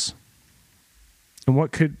lines in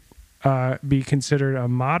what could be considered a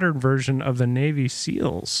modern version of the Navy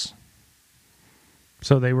SEALs.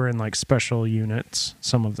 So they were in like special units,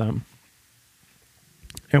 some of them,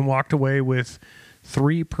 and walked away with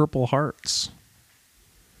 3 Purple Hearts.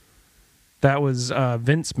 That was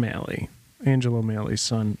Vince Mele. Angelo Mele's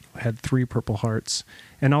son had 3 Purple Hearts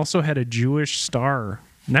and also had a Jewish star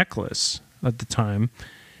necklace at the time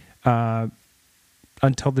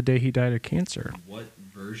until the day he died of cancer. What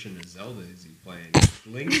version of Zelda is he playing?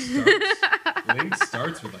 Link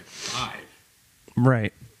starts with like 5.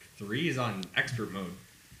 Right. 3 is on expert mode.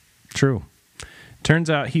 True. Turns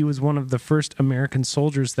out he was one of the first American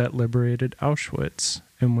soldiers that liberated Auschwitz.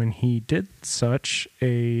 And when he did such,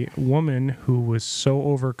 a woman who was so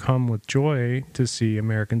overcome with joy to see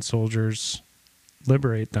American soldiers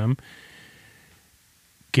liberate them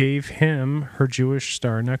gave him her Jewish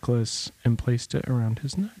star necklace and placed it around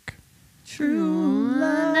his neck. True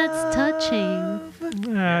love. That's touching.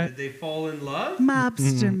 Did they fall in love?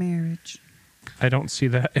 Mobster marriage. I don't see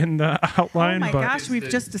that in the outline, Oh my but gosh, we've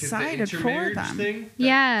just decided for intermarriage them. thing?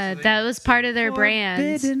 Yeah, that was part of their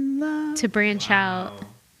brand Forbidden love. to branch out. Wow.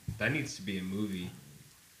 That needs to be a movie.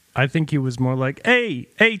 I think he was more like, hey,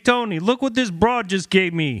 Tony, look what this broad just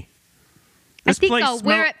gave me. I think I'll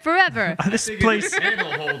wear it forever. This place,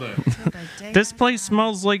 Candle holder. this place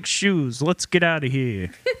smells like shoes. Let's get out of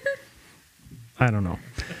here. I don't know.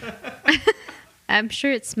 I'm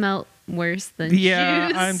sure it smelled worse than Yeah,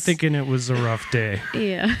 juice. I'm thinking it was a rough day.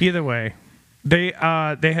 Yeah. Either way, they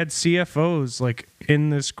had CFOs like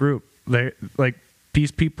in this group. They like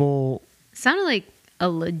these people. Sounded like a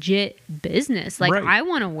legit business. Like, Right. I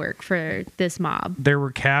want to work for this mob. There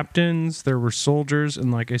were captains, there were soldiers,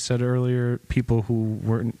 and like I said earlier, people who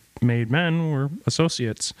weren't made men were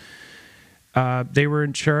associates. They were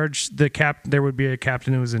in charge. There would be a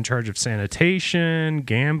captain who was in charge of sanitation,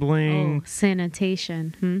 gambling. Oh,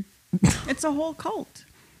 sanitation. It's a whole cult.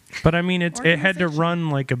 But I mean, it had to run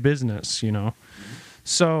like a business, you know.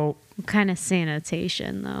 So What kind of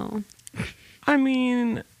sanitation, though? I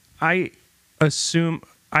mean, I assume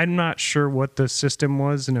I'm not sure what the system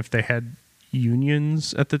was and if they had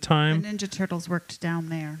unions at the The time. Ninja Turtles worked down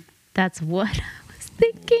there. That's what I was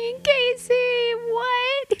thinking, Casey.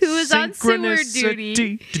 What? Who was on sewer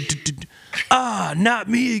duty? Ah, not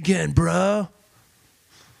me again, bro.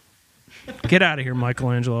 Get out of here,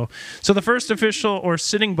 Michelangelo. So the first official or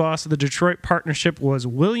sitting boss of the Detroit partnership was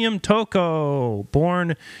William Tocco,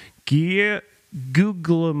 born Guglielmo.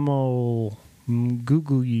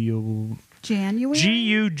 January?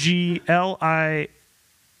 Guglielmo.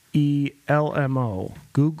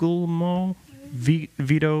 Guglielmo?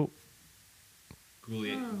 Vito.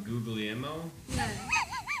 Guglielmo?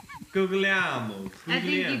 Guglielmo. I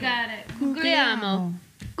think you got it.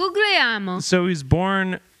 Guglielmo. So he's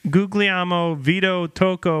born Guglielmo Vito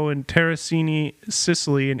Tocco in Terracini,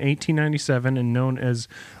 Sicily in 1897 and known as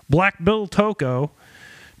Black Bill Tocco.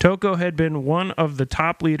 Tocco had been one of the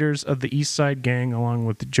top leaders of the East Side Gang along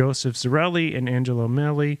with Joseph Zarelli and Angelo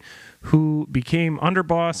Melli, who became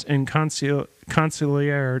underboss and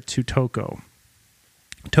consigliere to Tocco.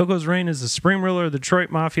 Tocco's reign as the supreme ruler of the Detroit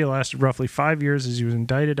Mafia lasted roughly 5 years as he was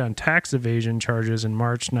indicted on tax evasion charges in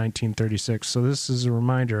March 1936. So this is a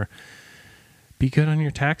reminder. Be good on your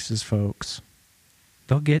taxes, folks.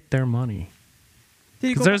 They'll get their money.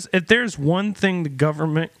 Because if there's one thing the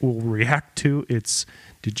government will react to, it's,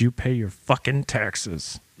 did you pay your fucking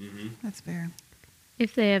taxes? Mm-hmm. That's fair.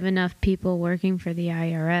 If they have enough people working for the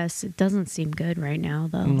IRS, it doesn't seem good right now,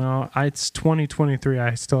 though. No, it's 2023.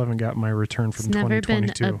 I still haven't got my return from It's never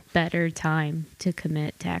 2022. been a better time to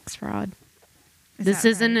commit tax fraud. Is This that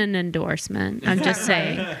isn't right? an endorsement. I'm just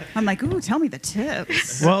saying. I'm like, ooh, tell me the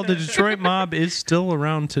tips. Well, the Detroit mob is still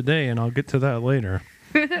around today, and I'll get to that later.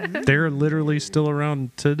 They're literally still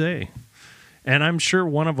around today. And I'm sure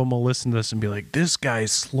one of them will listen to this and be like, this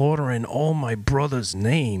guy's slaughtering all my brother's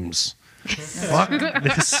names. Fuck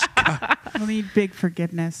this guy. We'll need big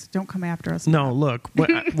forgiveness. Don't come after us. No, look,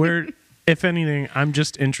 we're, if anything, I'm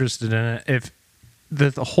just interested in it. If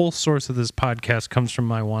the whole source of this podcast comes from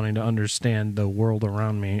my wanting to understand the world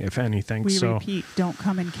around me, if anything. We so repeat, don't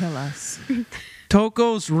come and kill us.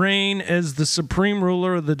 Tocco's reign as the supreme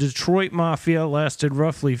ruler of the Detroit Mafia lasted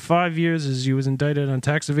roughly 5 years as he was indicted on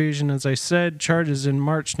tax evasion, as I said, charges in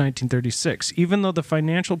March 1936. Even though the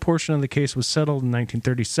financial portion of the case was settled in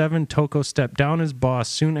 1937, Tocco stepped down as boss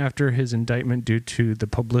soon after his indictment due to the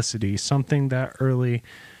publicity, something that early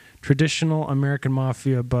traditional American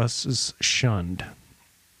Mafia bosses shunned.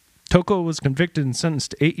 Tocco was convicted and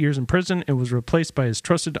sentenced to 8 years in prison and was replaced by his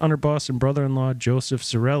trusted underboss and brother-in-law, Joseph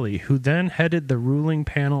Zarelli, who then headed the ruling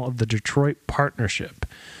panel of the Detroit Partnership.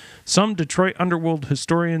 Some Detroit underworld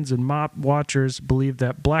historians and mob watchers believe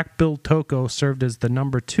that Black Bill Tocco served as the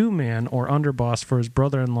number 2 man or underboss for his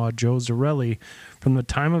brother-in-law, Joe Zarelli, from the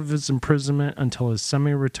time of his imprisonment until his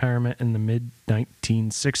semi-retirement in the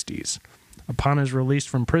mid-1960s. Upon his release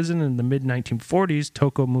from prison in the mid-1940s,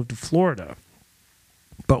 Tocco moved to Florida,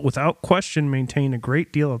 but without question maintained a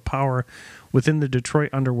great deal of power within the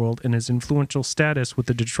Detroit underworld and his influential status with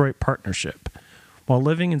the Detroit Partnership. While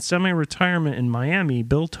living in semi-retirement in Miami,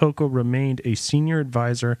 Bill Tocco remained a senior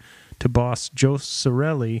advisor to boss Joe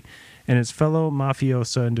Zarelli and his fellow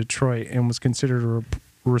mafiosa in Detroit and was considered a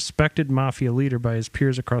respected mafia leader by his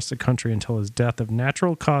peers across the country until his death of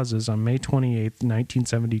natural causes on May 28,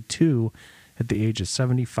 1972, at the age of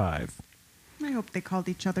 75. I hope they called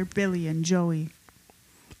each other Billy and Joey.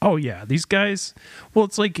 Oh, yeah. These guys, well,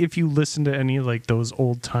 it's like if you listen to any like those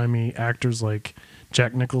old-timey actors like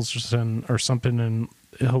Jack Nicholson or something, and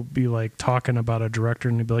he'll be like talking about a director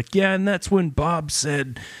and he'll be like, yeah, and that's when Bob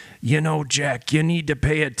said, you know, Jack, you need to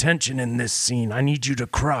pay attention in this scene. I need you to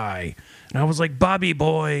cry. And I was like, Bobby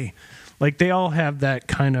boy. Like they all have that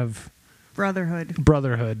kind of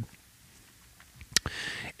brotherhood.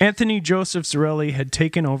 Anthony Joseph Zarelli had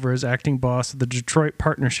taken over as acting boss of the Detroit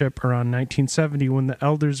Partnership around 1970 when the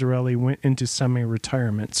elder Zarelli went into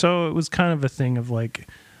semi-retirement. So it was kind of a thing of like,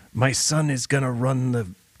 my son is going to run the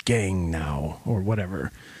gang now, or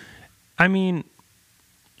whatever. I mean,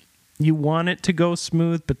 you want it to go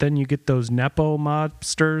smooth, but then you get those Nepo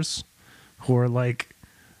mobsters who are like,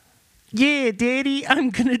 yeah, daddy, I'm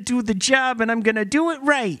going to do the job and I'm going to do it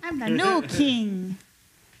right. I'm the new king.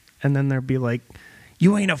 And then they'll be like,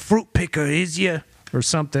 You ain't a fruit picker, is you? Or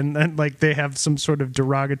something. And like they have some sort of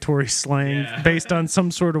derogatory slang based on some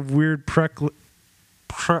sort of weird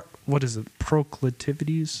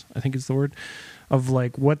proclivities, I think is the word, of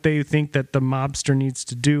like what they think that the mobster needs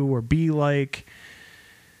to do or be like.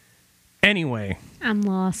 Anyway. I'm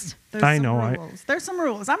lost. There's some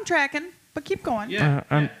rules. I'm tracking, but keep going.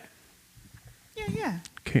 Yeah. Yeah.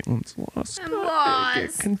 Caitlin's lost. I'm I get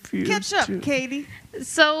lost. confused. Catch up, too. Katie.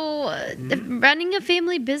 So, running a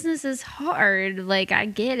family business is hard. Like, I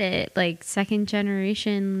get it. Like, second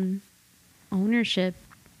generation ownership,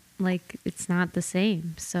 like, it's not the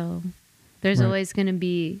same. So, there's always going to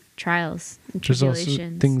be trials and There's tribulations.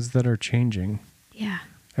 also things that are changing. Yeah.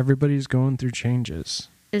 Everybody's going through changes.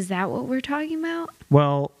 Is that what we're talking about?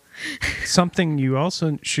 Well, something you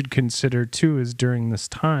also should consider too is during this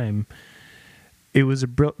time, there was a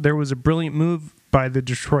brilliant move by the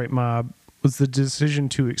Detroit mob. Was the decision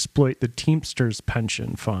to exploit the Teamsters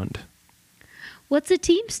pension fund. What's a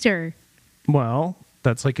Teamster? Well,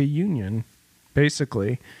 that's like a union,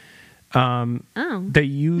 basically. They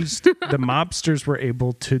used the mobsters were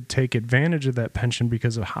able to take advantage of that pension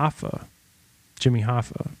because of Hoffa, Jimmy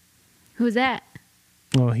Hoffa. Who's that?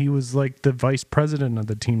 Well, he was like the vice president of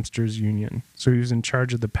the Teamsters Union. So he was in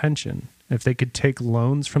charge of the pension. If they could take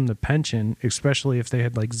loans from the pension, especially if they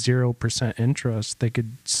had like 0% interest, they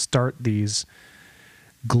could start these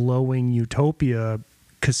glowing utopia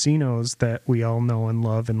casinos that we all know and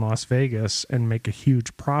love in Las Vegas and make a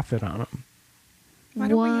huge profit on them. Why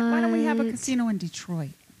don't we have a casino in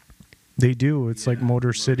Detroit? They do. It's like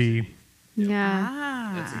Motor City.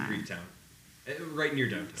 Yeah. That's in Greektown. Right near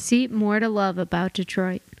downtown. See, more to love about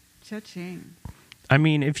Detroit. Cha-ching. I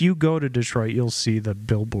mean, if you go to Detroit, you'll see the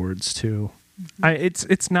billboards too.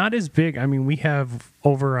 It's not as big. I mean, we have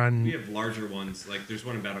larger ones. Like there's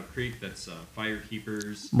one in Battle Creek that's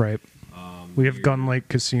Firekeepers. Right. We have Gun Lake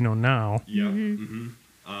Casino now. Yep. And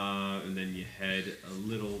then you head a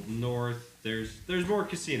little north. There's more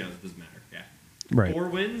casinos. Doesn't matter. Yeah. Right. Four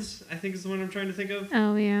Winds, I think is the one I'm trying to think of.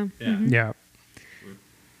 Oh, yeah. Yeah. Yeah.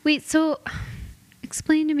 Wait, so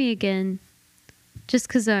explain to me again, just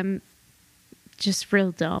because I'm just real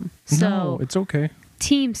dumb. So No, it's okay.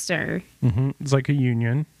 Teamster, It's like a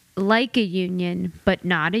union. like a union, but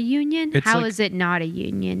not a union? It's How like- is it not a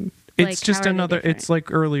union? It's Like, just how are they another. different? It's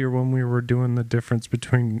like earlier when we were doing the difference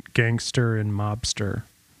between gangster and mobster.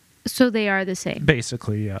 So they are the same.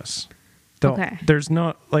 Basically, yes. Okay. There's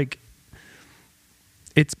not like.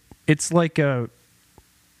 It's like a.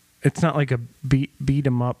 It's not like a beat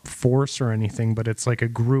 'em up force or anything, but it's like a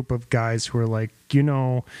group of guys who are like,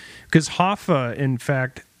 because Hoffa, in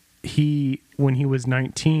fact, when he was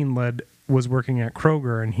 19 was working at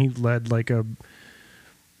Kroger, and he led like a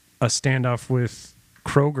standoff with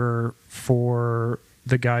Kroger for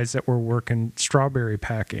the guys that were working strawberry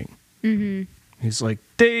packing. He's like,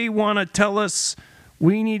 they want to tell us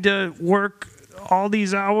we need to work all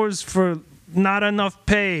these hours for not enough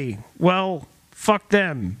pay. Well, fuck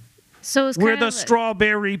them. So it's We're kind the of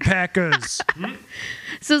strawberry packers.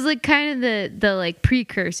 So it's like kind of the like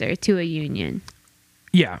precursor to a union.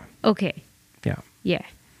 Yeah. Okay. Yeah. Yeah.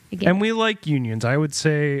 I get And it. we like unions. I would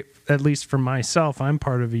say, at least for myself, I'm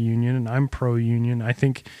part of a union and I'm pro-union. I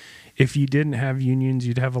think if you didn't have unions,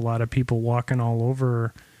 you'd have a lot of people walking all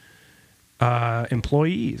over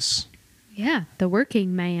employees. Yeah, the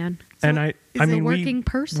working man. And I mean, working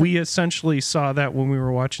person. we essentially saw that when we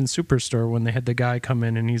were watching Superstore, when they had the guy come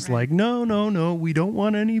in and he's like, no, we don't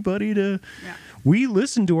want anybody to. Yeah. We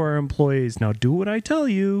listen to our employees. Now do what I tell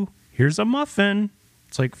you. Here's a muffin.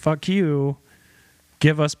 It's like, fuck you.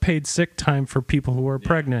 Give us paid sick time for people who are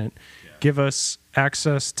pregnant. Yeah. Give us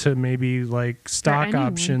access to maybe like stock anyone.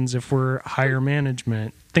 options if we're higher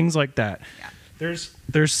management. Things like that. Yeah.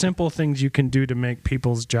 There's simple things you can do to make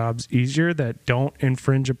people's jobs easier that don't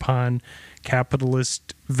infringe upon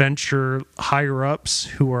capitalist venture higher ups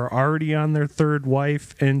who are already on their third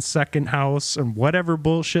wife and second house and whatever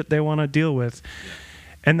bullshit they want to deal with. Yeah.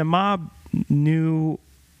 And the mob knew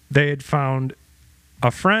they had found a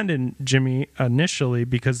friend in Jimmy initially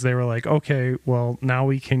because they were like, okay, well, now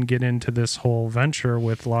we can get into this whole venture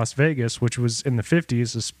with Las Vegas, which was in the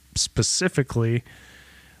 50s specifically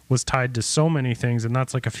was tied to so many things, and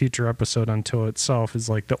that's like a future episode unto itself, is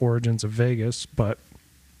like the origins of Vegas. But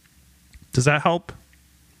does that help?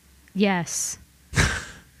 Yes.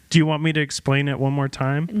 Do you want me to explain it one more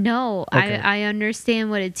time? No, Okay. I understand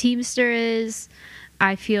what a Teamster is.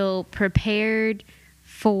 I feel prepared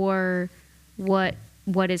for what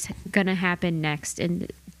is going to happen next in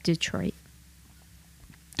Detroit.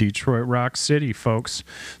 Detroit Rock City, folks.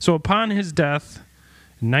 So upon his death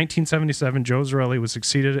In 1977, Joe Zarelli was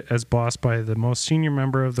succeeded as boss by the most senior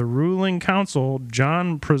member of the ruling council,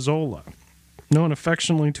 John Prezzola, known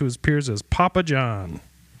affectionately to his peers as Papa John.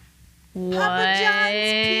 What? Papa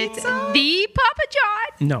John's pizza? The Papa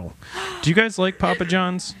John? No. Do you guys like Papa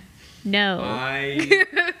John's? No.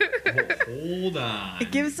 Hold on.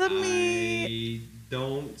 It gives them meat. I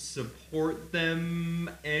don't support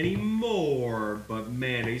them anymore. But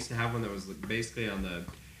man, I used to have one that was basically on the,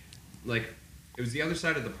 it was the other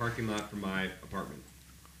side of the parking lot from my apartment.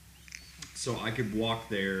 So I could walk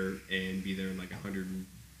there and be there in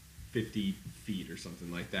 150 feet or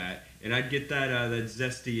something like that. And I'd get that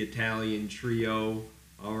zesty Italian trio.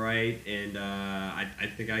 All right, and I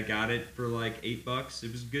think I got it for $8.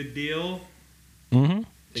 It was a good deal. Mm-hmm.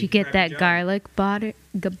 Did you get that garlic butter?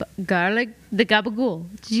 Garlic? The gabagool.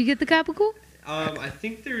 Did you get the gabagool? I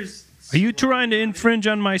think there's... Are you trying to infringe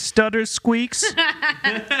on my stutter, Squeaks?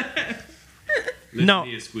 No.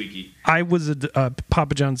 Squeaky. I was a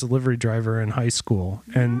Papa John's delivery driver in high school,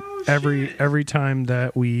 and every time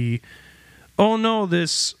that we... Oh, no,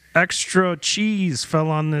 this extra cheese fell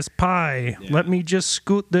on this pie. Yeah. Let me just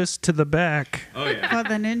scoot this to the back. Oh, yeah. For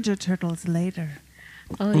the Ninja Turtles later.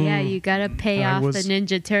 Oh, yeah, you got to pay off the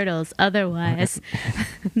Ninja Turtles. Otherwise,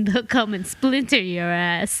 they'll come and splinter your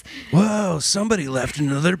ass. Whoa, somebody left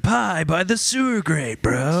another pie by the sewer grate,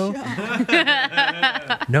 bro.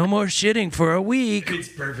 No more shitting for a week. It's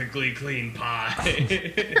perfectly clean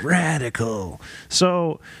pie. Radical.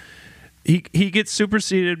 So he gets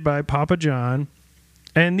superseded by Papa John.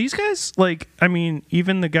 And these guys,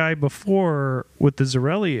 even the guy before with the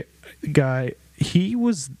Zarelli guy, he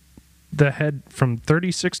was the head from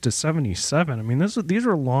 36 to 77. I mean, these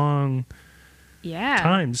are long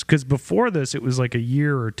times. Because before this, it was a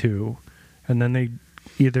year or two. And then they'd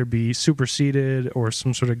either be superseded or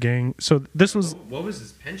some sort of gang. So this was... What was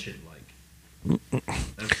his pension like?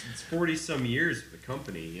 It's 40-some years with the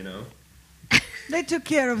company, you know? They took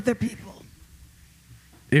care of their people.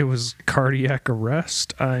 It was cardiac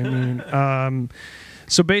arrest. I mean,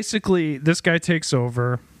 so basically, this guy takes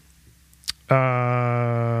over.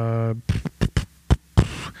 Like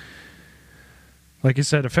I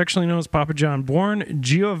said, affectionately known as Papa John. Born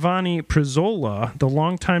Giovanni Prezzola, the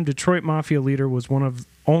longtime Detroit Mafia leader, was one of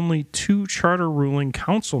only 2 charter ruling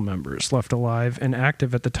council members left alive and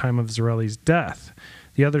active at the time of Zarelli's death.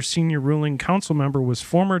 The other senior ruling council member was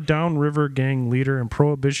former Downriver Gang leader and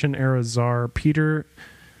Prohibition-era czar Peter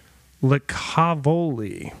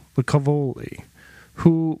Lecavoli,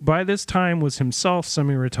 who by this time was himself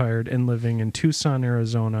semi-retired and living in Tucson,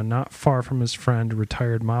 Arizona, not far from his friend,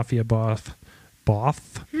 retired mafia boss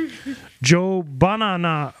Joe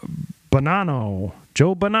Bonanno.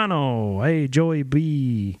 Joe Bonanno. Hey, Joey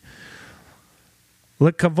B.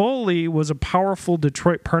 Lecavoli was a powerful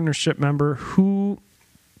Detroit Partnership member who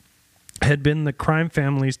had been the crime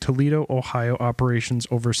family's Toledo, Ohio operations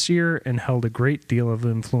overseer and held a great deal of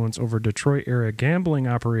influence over Detroit-area gambling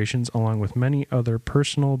operations along with many other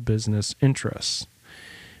personal business interests.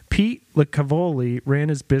 Pete Lecavoli ran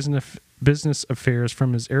his business affairs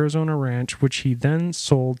from his Arizona ranch, which he then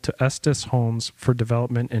sold to Estes Homes for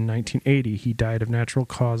development in 1980. He died of natural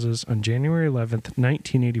causes on January 11th,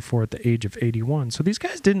 1984 at the age of 81. So these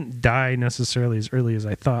guys didn't die necessarily as early as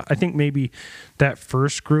I thought. I think maybe that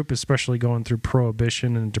first group, especially going through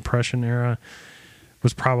Prohibition and Depression era,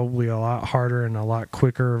 was probably a lot harder and a lot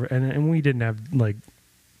quicker. And we didn't have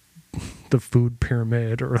the food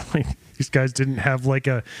pyramid, or these guys didn't have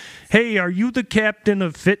a, hey, are you the captain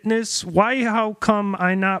of fitness? Why, how come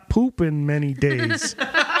I not pooping many days?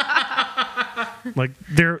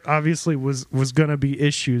 There obviously was going to be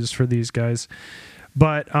issues for these guys.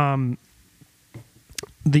 But so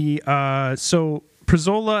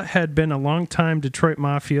Prezzola had been a longtime Detroit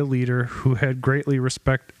Mafia leader who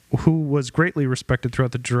was greatly respected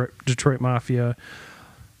throughout the Detroit Mafia.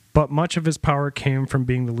 But much of his power came from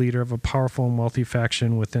being the leader of a powerful and wealthy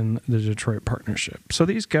faction within the Detroit Partnership. So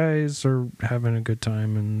these guys are having a good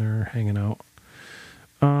time and they're hanging out.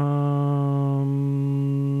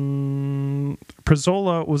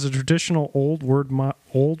 Prezzola was a traditional old world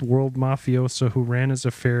mafioso who ran his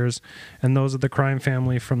affairs and those of the crime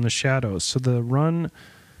family from the shadows. So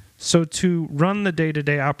to run the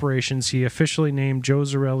day-to-day operations, he officially named Joe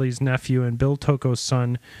Zarelli's nephew and Bill Toco's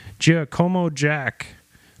son, Giacomo Jack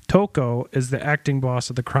Tocco, is the acting boss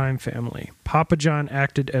of the crime family. Papa John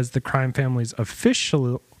acted as the crime family's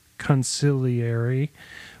official consigliere,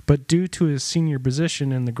 but due to his senior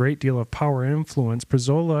position and the great deal of power and influence,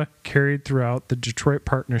 Prezzola carried throughout the Detroit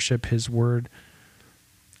Partnership. His word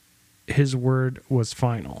was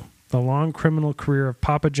final. The long criminal career of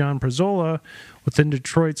Papa John Prezzola within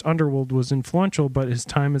Detroit's underworld was influential, but his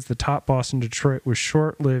time as the top boss in Detroit was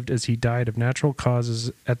short-lived as he died of natural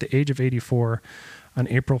causes at the age of 84 on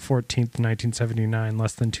April 14th, 1979,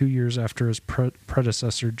 less than 2 years after his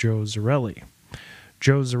predecessor, Joe Zarelli.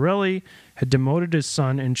 Joe Zarelli had demoted his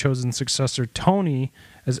son and chosen successor Tony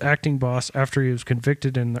as acting boss after he was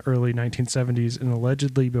convicted in the early 1970s, and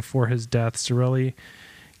allegedly before his death, Zarelli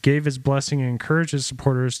gave his blessing and encouraged his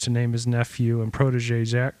supporters to name his nephew and protege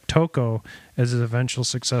Jack Tocco as his eventual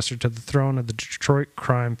successor to the throne of the Detroit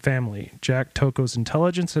crime family. Jack Tocco's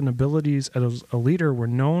intelligence and abilities as a leader were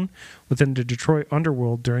known within the Detroit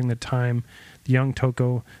underworld during the time the young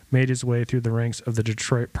Tocco made his way through the ranks of the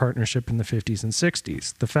Detroit Partnership in the 50s and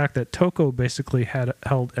 60s. The fact that Tocco basically had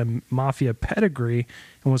held a mafia pedigree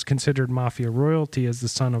and was considered mafia royalty as the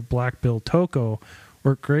son of Black Bill Tocco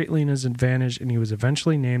worked greatly in his advantage, and he was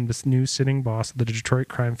eventually named the new sitting boss of the Detroit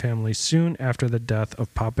crime family soon after the death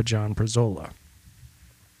of Papa John Prezzola.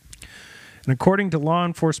 And according to law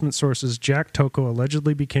enforcement sources, Jack Tocco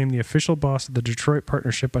allegedly became the official boss of the Detroit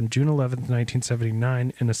Partnership on June 11,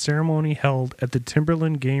 1979, in a ceremony held at the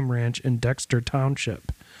Timberland Game Ranch in Dexter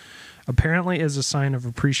Township. Apparently, as a sign of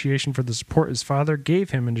appreciation for the support his father gave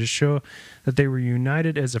him and to show that they were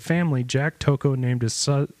united as a family, Jack Tocco named his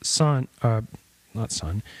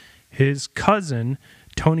his cousin,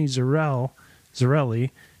 Tony Zarelli,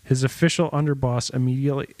 his official underboss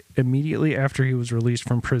immediately after he was released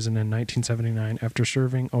from prison in 1979 after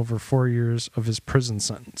serving over 4 years of his prison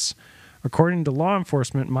sentence. According to law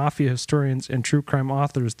enforcement, mafia historians, and true crime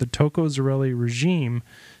authors, the Tocco-Zarelli regime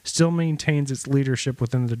still maintains its leadership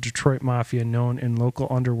within the Detroit Mafia, known in local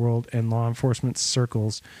underworld and law enforcement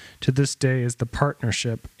circles to this day as the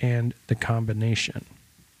Partnership and the Combination.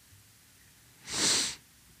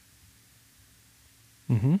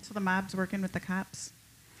 So the mob's working with the cops?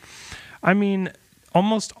 I mean,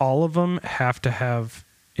 almost all of them have to have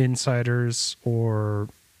insiders or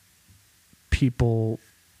people.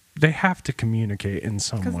 They have to communicate in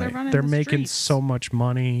some way. They're making so much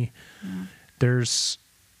money. Yeah. There's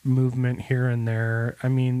movement here and there. I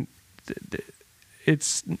mean,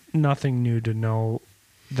 it's nothing new to know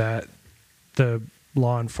that the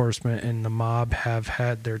law enforcement and the mob have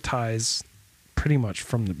had their ties pretty much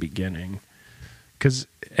from the beginning. Because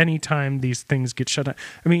anytime these things get shut down,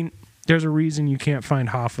 I mean, there's a reason you can't find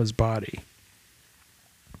Hoffa's body.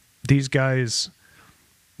 These guys,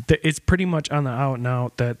 it's pretty much on the out and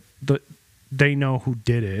out that they know who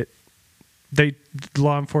did it.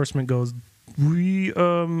 Law enforcement goes, we're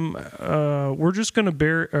just gonna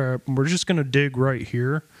dig right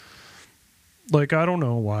here. Like, I don't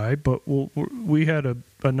know why, but we had a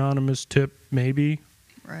anonymous tip, maybe.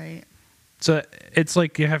 Right. So it's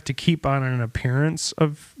like you have to keep on an appearance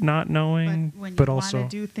of not knowing, but when you also want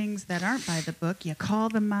to do things that aren't by the book, you call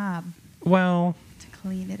the mob. Well, to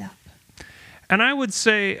clean it up. And I would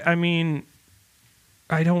say, I mean,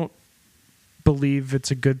 I don't believe it's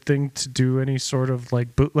a good thing to do any sort of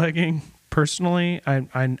like bootlegging. Personally,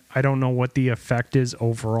 I don't know what the effect is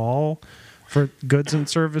overall for goods and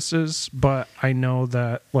services, but I know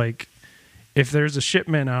that like if there's a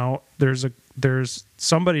shipment out, there's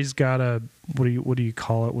somebody's got a what do you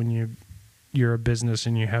call it when you're a business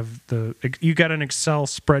and you got an Excel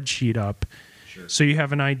spreadsheet up. Sure. So you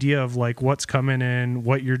have an idea of like what's coming in,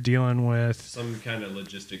 what you're dealing with. Some kind of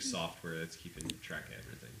logistics software that's keeping track of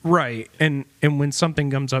everything. Right. And when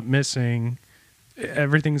something comes up missing,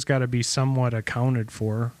 everything's got to be somewhat accounted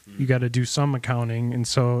for. Mm-hmm. You got to do some accounting. And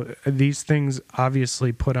so these things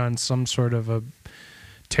obviously put on some sort of a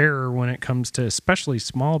terror when it comes to especially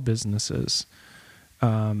small businesses.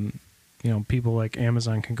 People like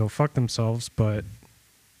Amazon can go fuck themselves, but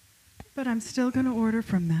I'm still going to order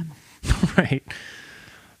from them. Right.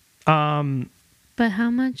 But how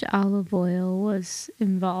much olive oil was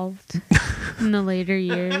involved in the later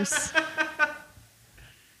years?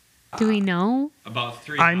 Do we know? About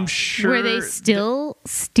 3. I'm sure. Were they still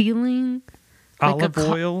stealing olive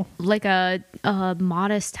oil? Like a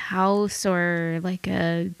modest house or like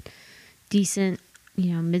a decent,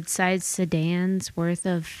 mid-sized sedan's worth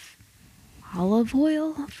of olive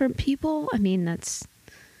oil from people? I mean, that's...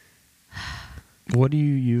 What do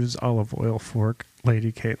you use olive oil for,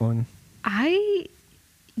 Lady Caitlin? I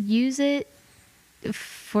use it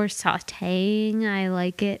for sautéing. I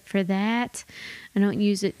like it for that. I don't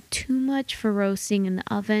use it too much for roasting in the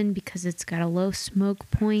oven because it's got a low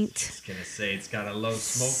smoke point. I was gonna say it's got a low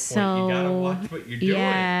smoke point. You gotta watch what you're doing.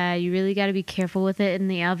 Yeah, you really gotta be careful with it in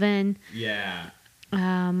the oven. Yeah.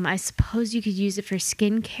 I suppose you could use it for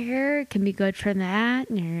skincare. It can be good for that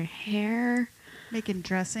and your hair. Making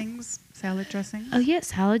dressings, Salad dressing. Oh, yeah,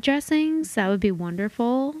 salad dressings. That would be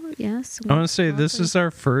wonderful. Yes. I want to say this is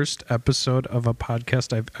our first episode of a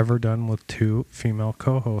podcast I've ever done with 2 female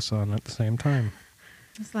co-hosts on at the same time.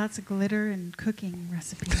 There's lots of glitter and cooking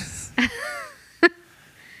recipes.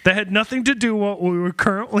 That had nothing to do with what we were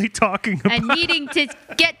currently talking about. And needing to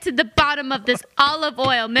get to the bottom of this olive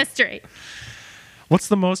oil mystery. What's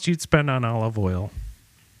the most you'd spend on olive oil?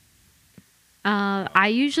 I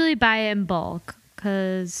usually buy it in bulk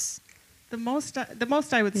because the most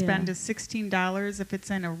I would spend is $16 if it's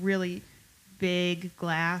in a really big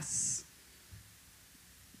glass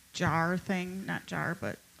jar thing. Not jar,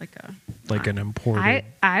 but like an imported.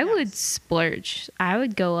 I would splurge. I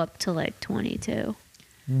would go up to like 22.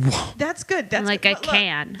 Whoa. That's good. That's like good. a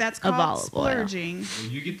can that's of called olive oil. splurging.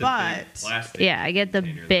 Well, you get the But big plastic. Yeah, I get the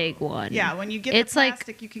container, big though. one. yeah, when you get It's the like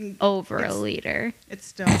plastic, you can over a it's- liter. It's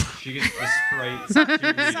still. She gets the Sprite.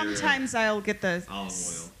 2-liter Sometimes I'll get the olive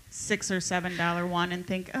oil. $6 or $7 one and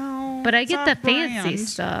think, oh. But I it's get the off-brand. fancy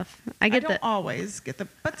stuff. I don't get always get the.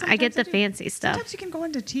 But I get sometimes the do. fancy stuff. Sometimes you can go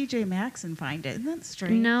into TJ Maxx and find it. Isn't that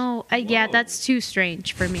strange? No, yeah, Whoa. that's too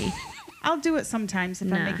strange for me. I'll do it sometimes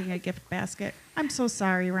if I'm Nah. making a gift basket. I'm so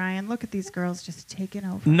sorry, Ryan. Look at these girls just taking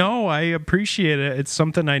over. No, I appreciate it. It's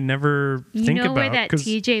something I never You think know about. where that 'cause-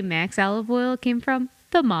 TJ Maxx olive oil came from?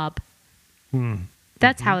 The mob.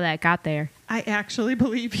 That's how that got there. I actually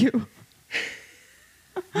believe you.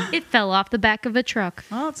 It fell off the back of a truck.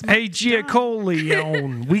 Well, it's Hey, marked down.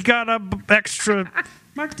 Giacoleone, we got extra.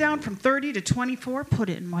 Marked down from 30 to 24. Put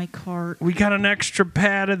it in my cart. We got an extra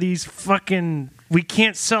pad of these fucking. We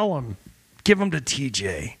can't sell them. Give them to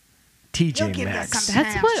TJ. You'll TJ give that Maxx. something.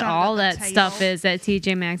 That's Damn, what son of all a that potato. stuff is at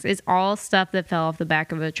TJ Maxx. It's all stuff that fell off the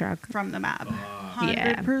back of a truck. From the mob.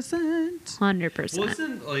 Yeah. 100%. 100%. Well,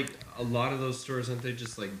 isn't like a lot of those stores, aren't they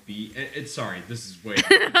just like it's sorry, this is way.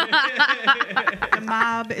 The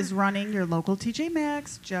mob is running your local TJ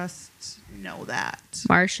Maxx. Just know that.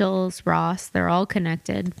 Marshalls, Ross, they're all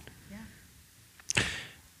connected.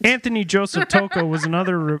 Anthony Joseph Tocco was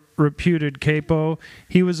another reputed capo.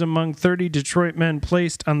 He was among 30 Detroit men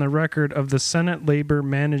placed on the record of the Senate Labor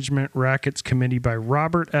Management Rackets Committee by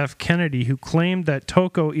Robert F. Kennedy, who claimed that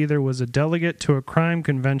Tocco either was a delegate to a crime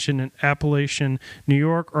convention in Appalachian, New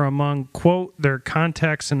York, or among, quote, their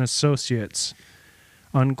contacts and associates,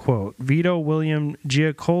 unquote. Vito William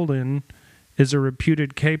Giacoleone is a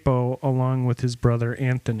reputed capo along with his brother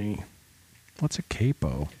Anthony. What's a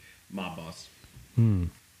capo? Mob boss.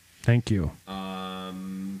 Thank you.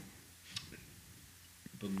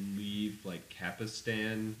 Believe like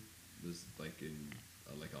Capistan was like in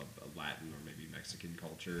like a Latin or maybe Mexican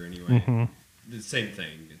culture anyway. The same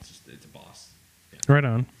thing. It's a boss. Yeah. Right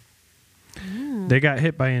on. They got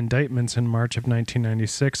hit by indictments in March of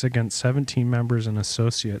 1996 against 17 members and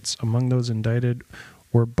associates. Among those indicted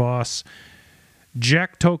were boss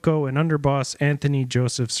Jack Tocco and underboss Anthony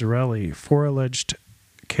Joseph Zarelli. 4 alleged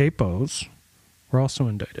capos were also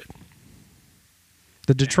indicted.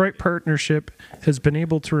 The Detroit partnership has been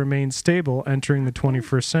able to remain stable entering the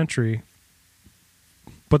 21st century,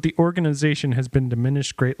 but the organization has been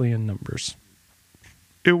diminished greatly in numbers.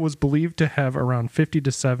 It was believed to have around 50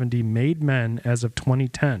 to 70 made men as of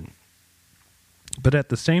 2010. But at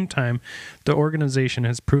the same time, the organization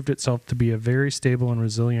has proved itself to be a very stable and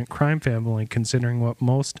resilient crime family, considering what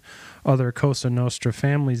most other Cosa Nostra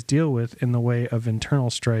families deal with in the way of internal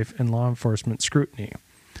strife and law enforcement scrutiny.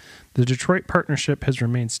 The Detroit Partnership has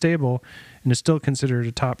remained stable and is still considered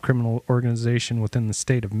a top criminal organization within the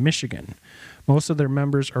state of Michigan. Most of their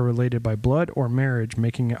members are related by blood or marriage,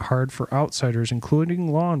 making it hard for outsiders,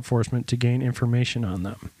 including law enforcement, to gain information on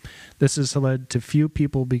them. This has led to few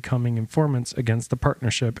people becoming informants against the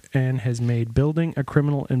partnership and has made building a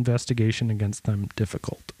criminal investigation against them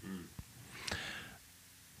difficult.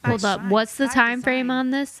 Hold up. What's the time frame on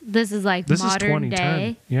this? This is like This is modern 2010.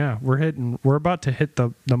 day. Yeah, we're about to hit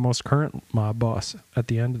the most current mob boss at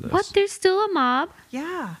the end of this. What? There's still a mob?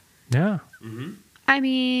 Yeah. Yeah. I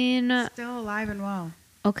mean, Still alive and well.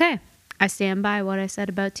 okay. I stand by what I said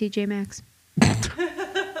about TJ Maxx.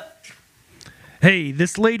 Hey,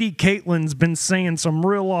 this lady Caitlin's been saying some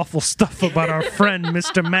real awful stuff about our friend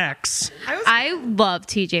Mr. Max. I love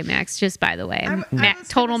TJ Maxx, just by the way. I'm I was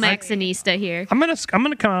total gonna say- Maxinista here. I'm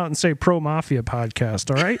gonna come out and say pro mafia podcast,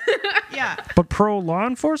 all right? Yeah. But pro law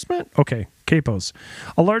enforcement? Okay, capos.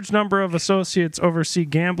 A large number of associates oversee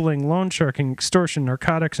gambling, loan sharking, extortion,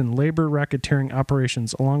 narcotics, and labor racketeering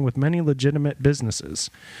operations, along with many legitimate businesses.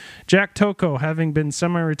 Jack Tocco, having been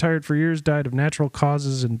semi-retired for years, died of natural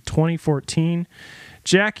causes in 2014.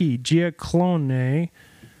 Jackie Giacoleone,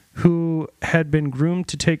 who had been groomed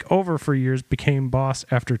to take over for years, became boss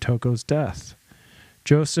after Tocco's death.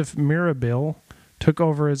 Joseph Mirabile took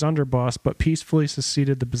over as underboss, but peacefully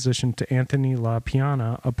succeeded the position to Anthony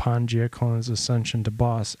LaPiana upon Giacomo's ascension to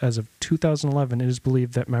boss. As of 2011, it is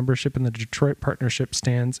believed that membership in the Detroit partnership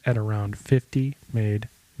stands at around 50 made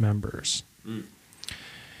members.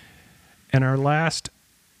 And our last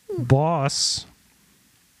boss,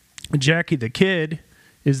 Jackie the Kid,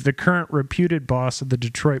 is the current reputed boss of the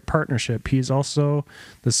Detroit partnership. He is also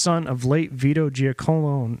the son of late Vito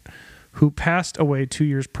Giacomo, who passed away 2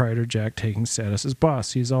 years prior to Jack taking status as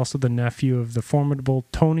boss. He is also the nephew of the formidable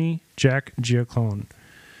Tony Jack Giacomo.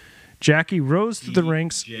 Jackie rose through the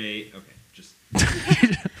ranks. Okay, just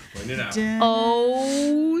point it out.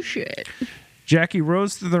 Oh, shit. Jackie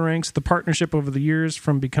rose through the ranks of the partnership over the years,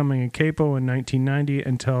 from becoming a capo in 1990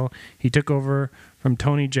 until he took over from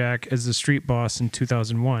Tony Jack as the street boss in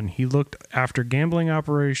 2001. He looked after gambling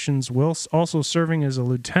operations whilst also serving as a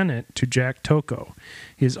lieutenant to Jack Tocco.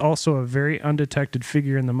 He is also a very undetected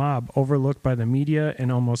figure in the mob, overlooked by the media and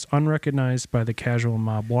almost unrecognized by the casual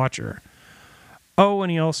mob watcher. Oh,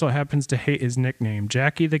 and he also happens to hate his nickname,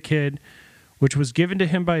 Jackie the Kid, which was given to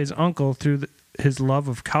him by his uncle through his love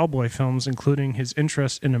of cowboy films, including his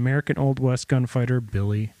interest in American Old West gunfighter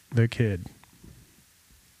Billy the Kid.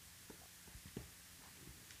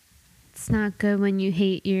 It's not good when you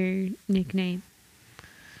hate your nickname.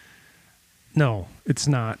 No, it's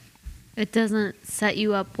not. It doesn't set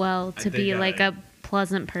you up well to be like a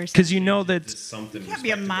pleasant person. Because you know that Something You can't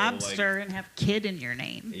be a respectable, mobster and have kid in your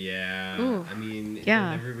name. Yeah, Ooh. I mean,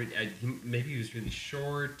 Yeah. maybe he was really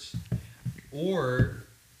short, or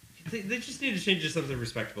they just need to change it to something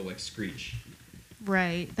respectable like Screech.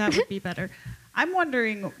 Right, that would be better. I'm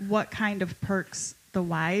wondering what kind of perks the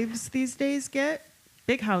wives these days get.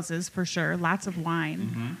 Big houses for sure, lots of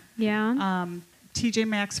wine. Yeah. TJ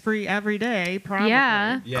Maxx free every day, probably.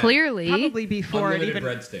 Yeah, clearly. Probably before it Unlimited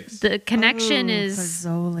even. breadsticks. The connection Oh, is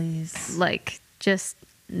Fazoli's. like just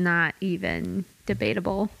not even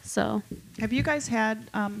debatable. So Have you guys had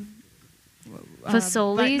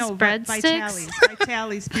Fazoli's breadsticks?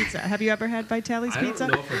 Vitale's pizza. Have you ever had Vitale's I don't pizza?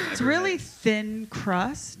 know if I've It's ever really had- thin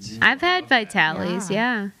crust. I've had Vitale's,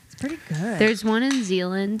 yeah. It's pretty good. There's one in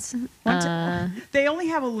Zealand. They only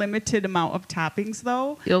have a limited amount of toppings,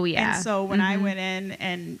 though. Oh, yeah. And so when I went in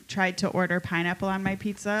and tried to order pineapple on my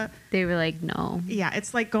pizza, They were like, no. yeah,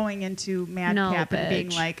 it's like going into Madcap No, and being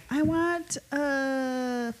bitch. like, I want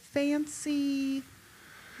a fancy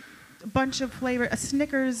bunch of flavor, a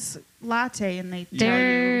Snickers latte, and they tell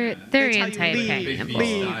They're you, they're they tell you anti-pineapple.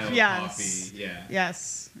 leave. Style Yes. coffee, yeah.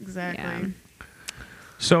 Yes, exactly. Yeah.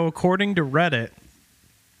 So, according to Reddit,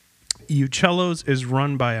 Uccello's is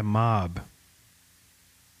run by a mob.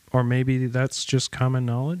 Or maybe that's just common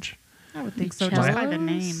knowledge. I would think so, just by the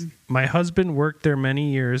name. My husband worked there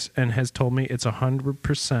many years and has told me it's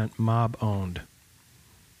 100% mob owned.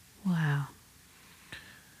 Wow.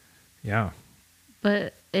 Yeah.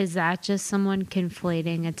 But is that just someone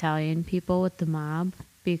conflating Italian people with the mob?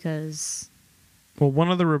 Because Well,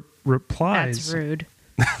 one of the replies. that's rude.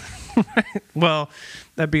 Well,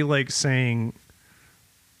 that'd be like saying,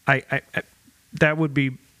 I that would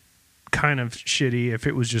be kind of shitty if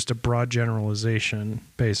it was just a broad generalization,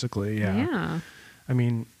 basically. Yeah. Yeah. I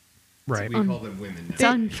mean, right. We call them women now. It's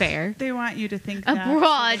unfair. They want you to think A that.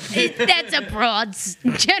 broad. That's a broad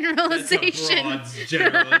generalization. Broad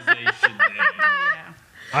generalization there.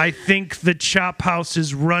 I think the chop house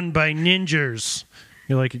is run by ninjas.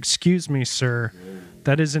 You're like, excuse me, sir.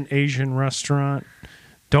 That is an Asian restaurant.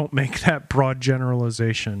 Don't make that broad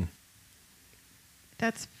generalization.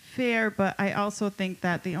 That's fair, but I also think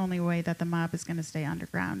that the only way that the mob is going to stay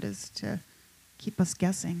underground is to keep us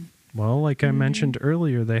guessing. Well, like I mentioned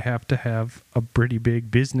earlier, they have to have a pretty big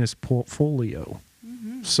business portfolio.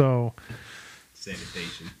 So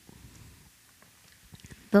Sanitation.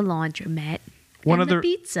 The laundromat. One and of the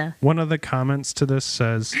pizza. One of the comments to this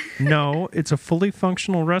says, no, it's a fully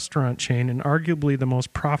functional restaurant chain and arguably the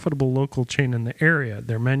most profitable local chain in the area.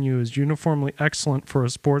 Their menu is uniformly excellent for a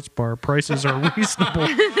sports bar. Prices are reasonable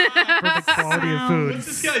for the quality of food. What's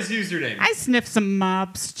this guy's username? I sniff some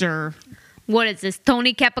mobster. What is this,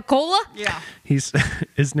 Tony Capicola? Yeah. His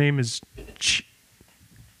name is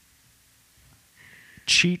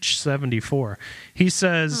Cheech74. He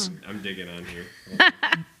says, I'm digging on here.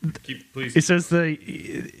 Please. it says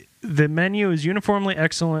The menu is uniformly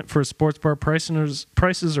excellent for a sports bar.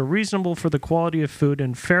 Prices are reasonable for the quality of food,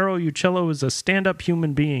 and Faro Uccello is a stand-up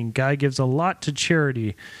human being. Guy gives a lot to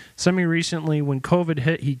charity. Semi-recently, when COVID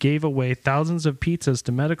hit, he gave away thousands of pizzas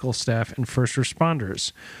to medical staff and first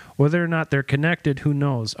responders. Whether or not they're connected, who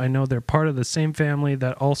knows? I know they're part of the same family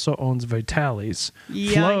that also owns Vitali's,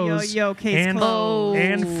 Flo's, Case closed.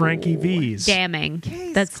 and Frankie V's. Damning.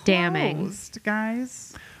 Case That's damning. closed,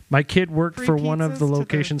 guys. My kid worked Free for one of pizzas the to the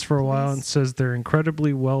locations for a while and police. says they're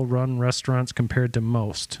incredibly well-run restaurants compared to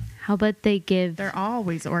most. How about they give They're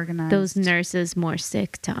always organized. those nurses more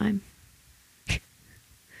sick time?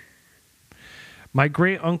 My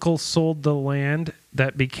great-uncle sold the land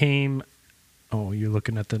that became... Oh, you're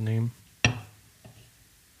looking at the name?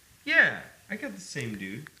 Yeah, I got the same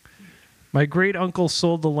dude. My great-uncle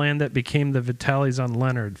sold the land that became the Vitali's on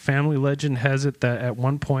Leonard. Family legend has it that at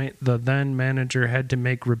one point, the then manager had to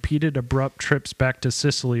make repeated abrupt trips back to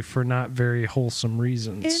Sicily for not very wholesome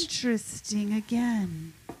reasons. Interesting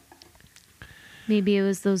again. Maybe it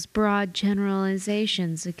was those broad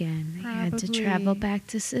generalizations again. They had to travel Probably. back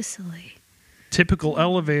to Sicily. Typical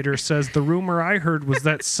Elevator says, the rumor I heard was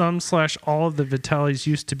that some/all of the Vitali's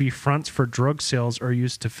used to be fronts for drug sales or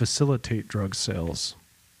used to facilitate drug sales.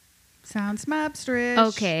 Sounds mobsterish.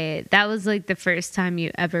 Okay, that was like the first time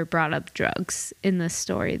you ever brought up drugs in this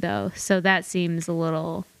story, though. So that seems a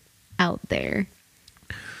little out there.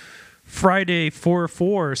 Friday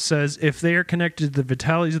 4-4 says, if they are connected to the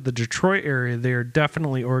Vitali's of the Detroit area, they are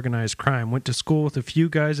definitely organized crime. Went to school with a few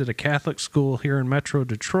guys at a Catholic school here in Metro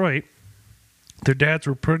Detroit. Their dads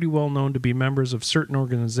were pretty well known to be members of certain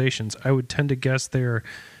organizations. I would tend to guess they're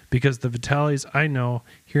because the Vitali's I know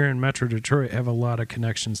here in Metro Detroit have a lot of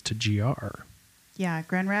connections to GR. Yeah,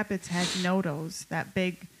 Grand Rapids had Noto's, that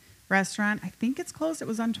big restaurant. I think it's closed. It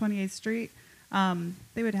was on 28th Street.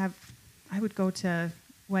 They would have, I would go to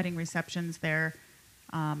wedding receptions there.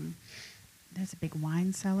 There's a big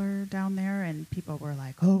wine cellar down there, and people were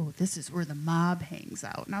like, oh, this is where the mob hangs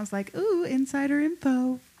out. And I was like, ooh, insider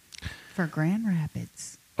info for Grand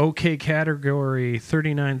Rapids. OK Category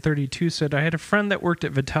 3932 said, I had a friend that worked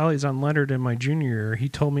at Vitali's on Leonard in my junior year. He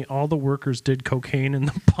told me all the workers did cocaine and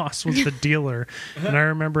the boss was the dealer. And I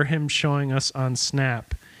remember him showing us on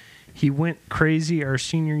Snap. He went crazy our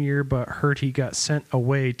senior year, but heard he got sent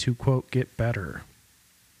away to, quote, get better.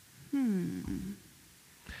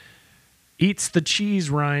 Eats the Cheese,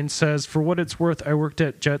 Ryan says, for what it's worth, I worked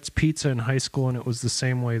at Jet's Pizza in high school, and it was the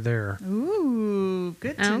same way there. Ooh,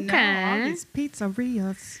 good to know. All these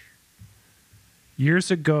pizzerias. Years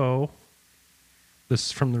ago, this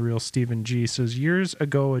is from the real Stephen G, says, years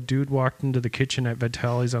ago, a dude walked into the kitchen at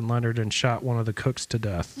Vitali's on Leonard and shot one of the cooks to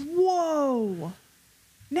death. Whoa.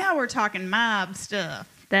 Now we're talking mob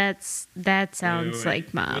stuff. That sounds Wait.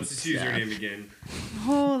 like mob What's his stuff. username again?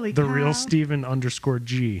 Holy The cow. real Stephen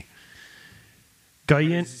 _G. How does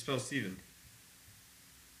he Guyan, spell Steven?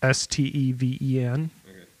 Steven.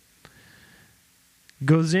 Okay.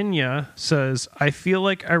 Gozinya says, I feel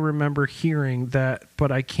like I remember hearing that, but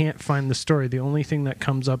I can't find the story. The only thing that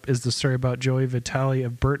comes up is the story about Joey Vitale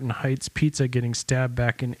of Burton Heights Pizza getting stabbed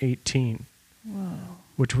back in 18. Whoa.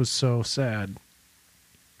 Which was so sad.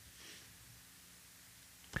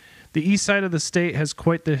 The east side of the state has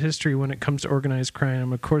quite the history when it comes to organized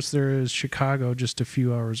crime. Of course, there is Chicago just a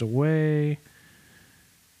few hours away.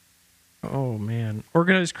 Oh, man.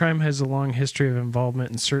 Organized crime has a long history of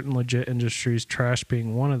involvement in certain legit industries, trash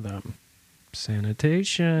being one of them.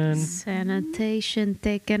 Sanitation. Sanitation,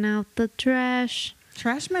 taking out the trash.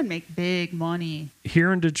 Trashmen make big money.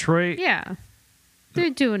 Here in Detroit, Yeah.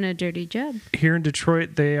 They're doing a dirty job.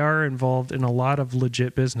 they are involved in a lot of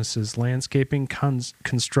legit businesses. Landscaping,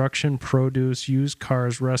 construction, produce, used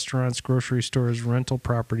cars, restaurants, grocery stores, rental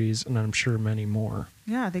properties, and I'm sure many more.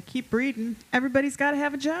 Yeah, they keep breeding. Everybody's got to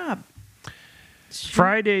have a job.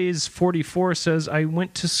 Fridays 44 says, I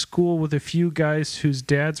went to school with a few guys whose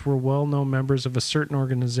dads were well-known members of a certain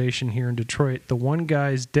organization here in Detroit. The one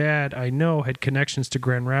guy's dad I know had connections to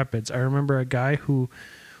Grand Rapids. I remember a guy who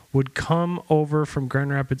would come over from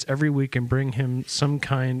Grand Rapids every week and bring him some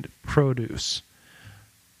kind produce.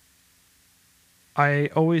 I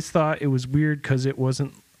always thought it was weird because it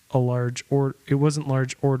wasn't large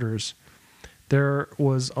orders. There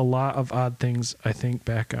was a lot of odd things I think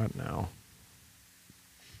back on now.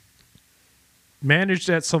 Managed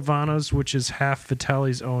at Silvano's, which is half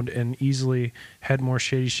Vitali's owned, and easily had more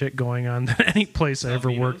shady shit going on than any place I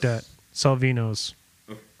ever worked at. Salvino's.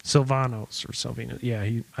 Okay. Silvano's or Salvino's. Yeah,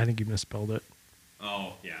 I think he misspelled it.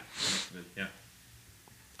 Oh, yeah. Yeah.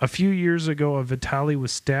 A few years ago, a Vitali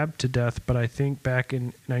was stabbed to death, but I think back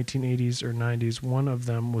in 1980s or 90s, one of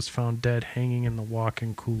them was found dead hanging in the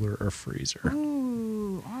walk-in cooler or freezer.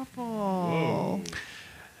 Ooh, awful. Whoa.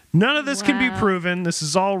 None of this can be Wow. proven. This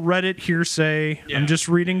is all Reddit hearsay. Yeah. I'm just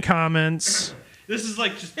reading comments. This is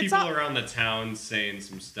like just It's people all- around the town saying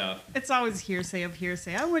some stuff. It's always hearsay of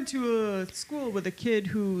hearsay. I went to a school with a kid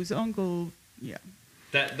whose uncle, yeah.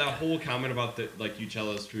 That whole comment about the like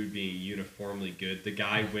Uccello's food being uniformly good, the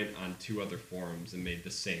guy went on 2 other forums and made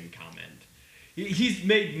the same comment. He's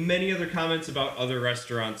made many other comments about other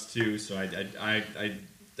restaurants too, so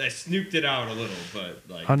I snooped it out a little, but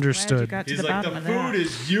like Understood. Glad you he's got to like the the bottom of food that.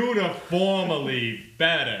 is uniformly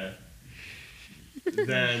better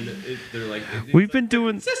than they're like We've been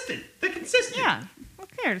doing- consistent. They're consistent. Yeah. Who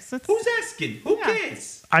cares? It's, Who's asking? Who Yeah.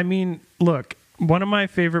 cares? I mean, look, one of my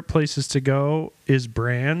favorite places to go is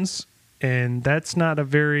Brands, and that's not a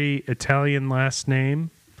very Italian last name.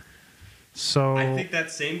 So, I think that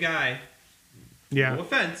same guy. yeah, No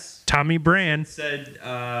offense. Tommy Brand. Said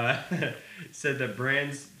said that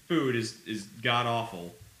Brand's food is god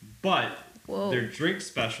awful, but Whoa. their drink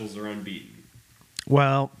specials are unbeaten.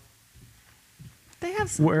 Well, they have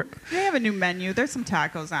some, Where- they have a new menu. There's some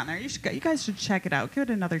tacos on there. You guys should check it out. Give it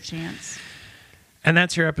another chance. and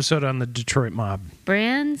that's your episode on the Detroit Mob.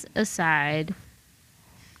 Brands aside,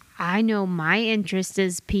 I know my interest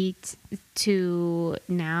is peaked to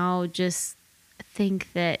now just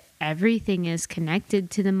think that everything is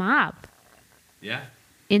connected to the mob. Yeah.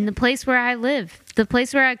 In the place where I live, the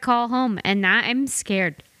place where I call home, and now I'm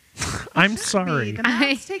scared. I'm sorry. The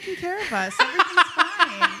mob's taking care of us. Everything's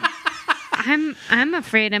fine. I'm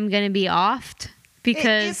afraid I'm going to be offed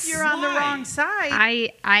because If you're on the Why? wrong side,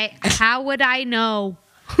 I how would I know?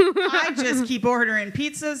 I just keep ordering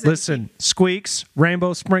pizzas. And Listen, Squeaks,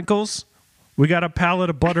 Rainbow Sprinkles, we got a pallet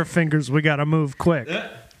of Butterfingers. We got to move quick.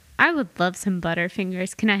 I would love some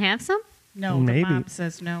Butterfingers. Can I have some? no, Maybe. the mom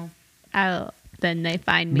says no. Oh, then they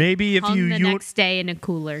find me. Maybe if hung you the next day in a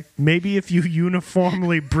cooler. Maybe if you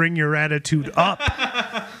uniformly bring your attitude up.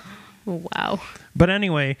 Oh, wow. But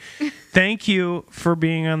anyway, thank you for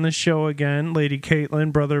being on the show again, Lady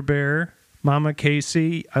Caitlin, Brother Bear, Mama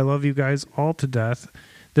Casey. I love you guys all to death.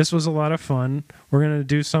 This was a lot of fun. We're going to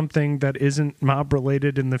do something that isn't mob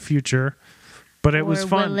related in the future, but it was Or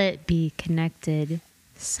fun. will it be connected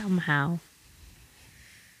somehow?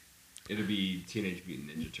 It'll be Teenage Mutant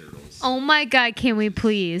Ninja Turtles. Oh my God, can we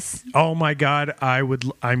please? Oh my God,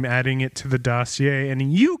 I'm adding it to the dossier.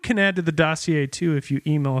 And you can add to the dossier too if you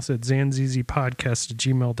email us at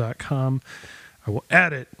zanzzpodcast@gmail.com. I will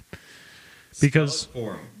add it. Because Spell it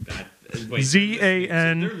for 'em. Wait,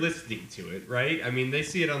 ZAN. They're listening to it, right? I mean, they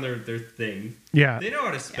see it on their thing. yeah, They know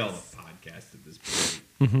how to spell the podcast at this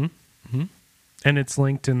point. and it's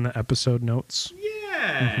linked in the episode notes.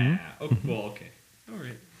 Yeah. Oh, well, okay. All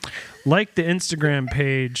right. Like the Instagram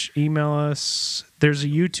page, email us. There's a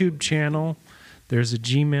YouTube channel. There's a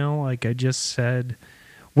Gmail, like I just said.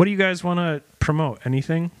 What do you guys want to promote?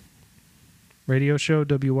 Anything? Radio show,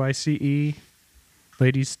 WYCE,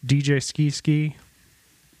 ladies, DJ Ski.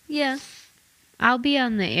 Yeah. I'll be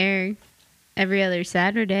on the air every other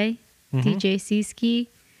Saturday. DJ C-Ski,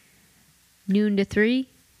 noon to 3.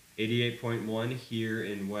 88.1 here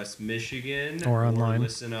in West Michigan. Or online.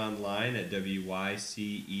 listen online at wyce.org.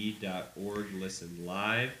 Listen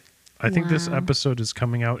live. I think this Wow. episode is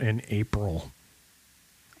coming out in April.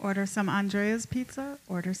 Order some Andrea's pizza.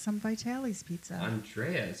 Order some Vitali's pizza.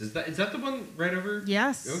 Andreas. Is that the one right over?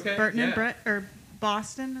 Yes. Okay, Burton and yeah. Brett or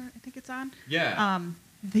Boston, I think it's on. Yeah.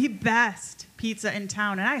 The best pizza in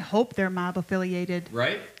town, and I hope they're mob affiliated.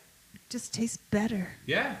 Right? Just tastes better.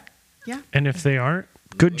 Yeah. Yeah. And if they aren't,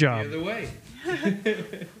 good Look job. The other way.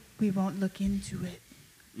 We won't look into it.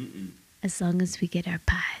 As long as we get our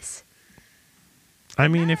pies. I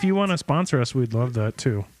mean, if you want to sponsor us, we'd love that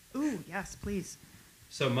too. Ooh, yes, please.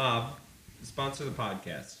 So, Mob, sponsor the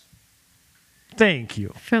podcast. Thank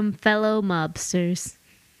you. From fellow mobsters.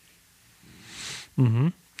 Mm-hmm.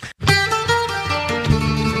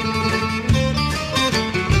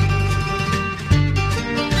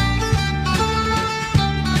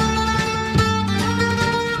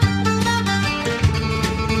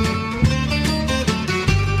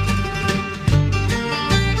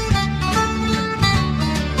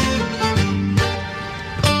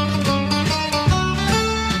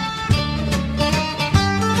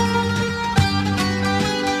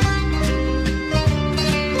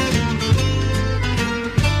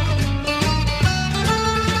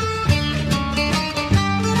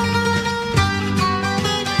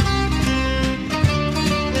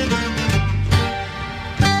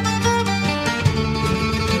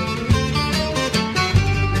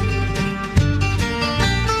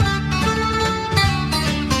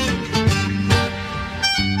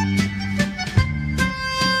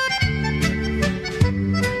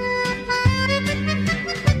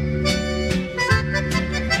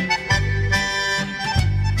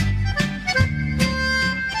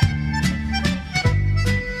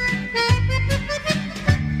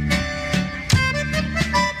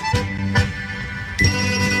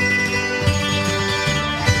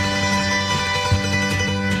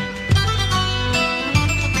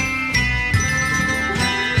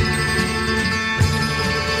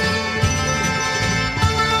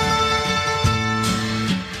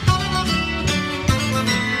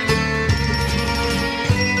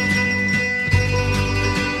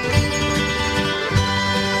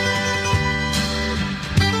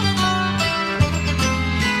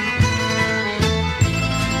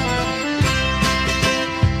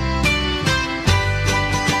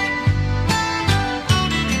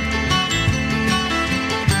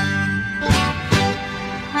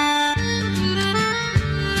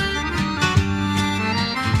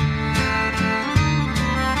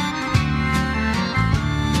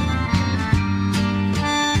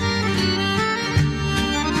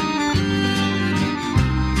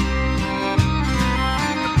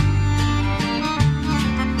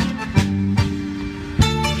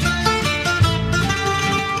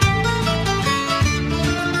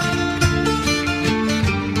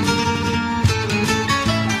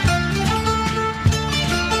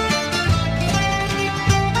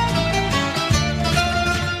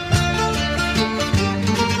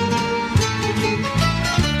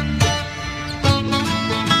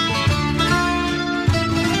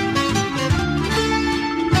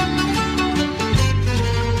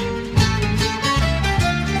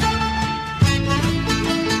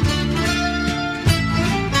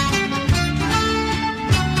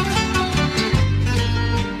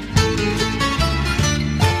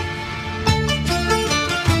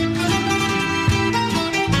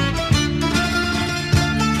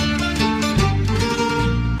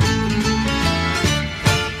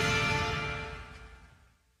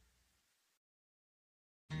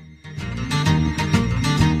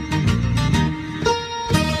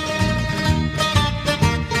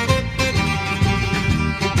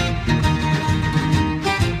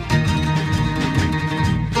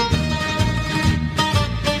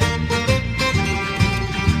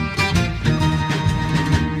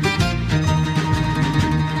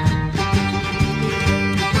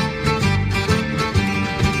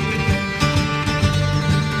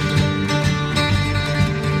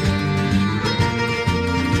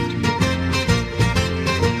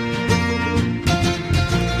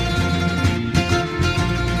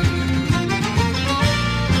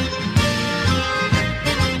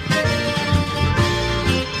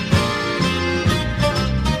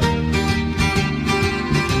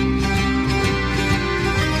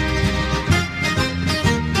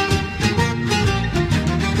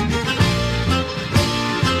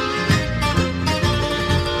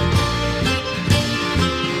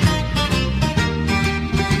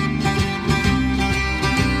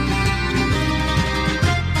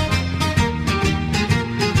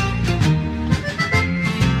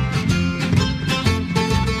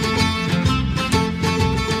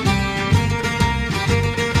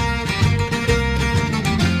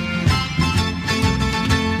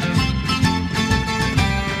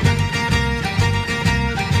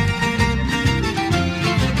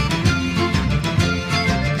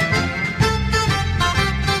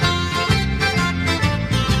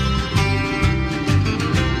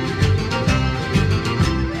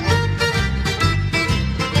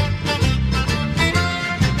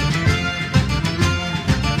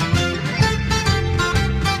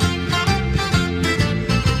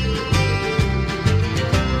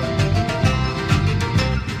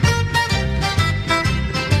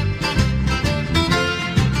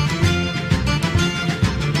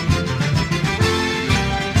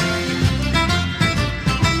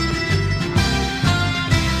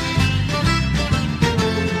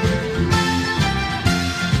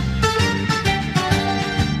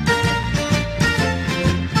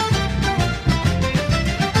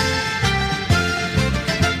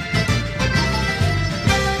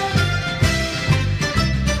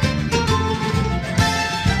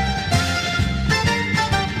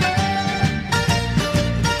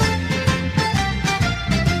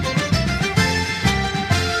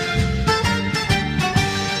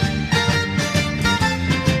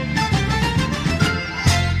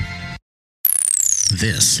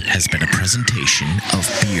 This has been a presentation of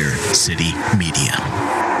Beer City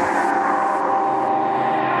Media.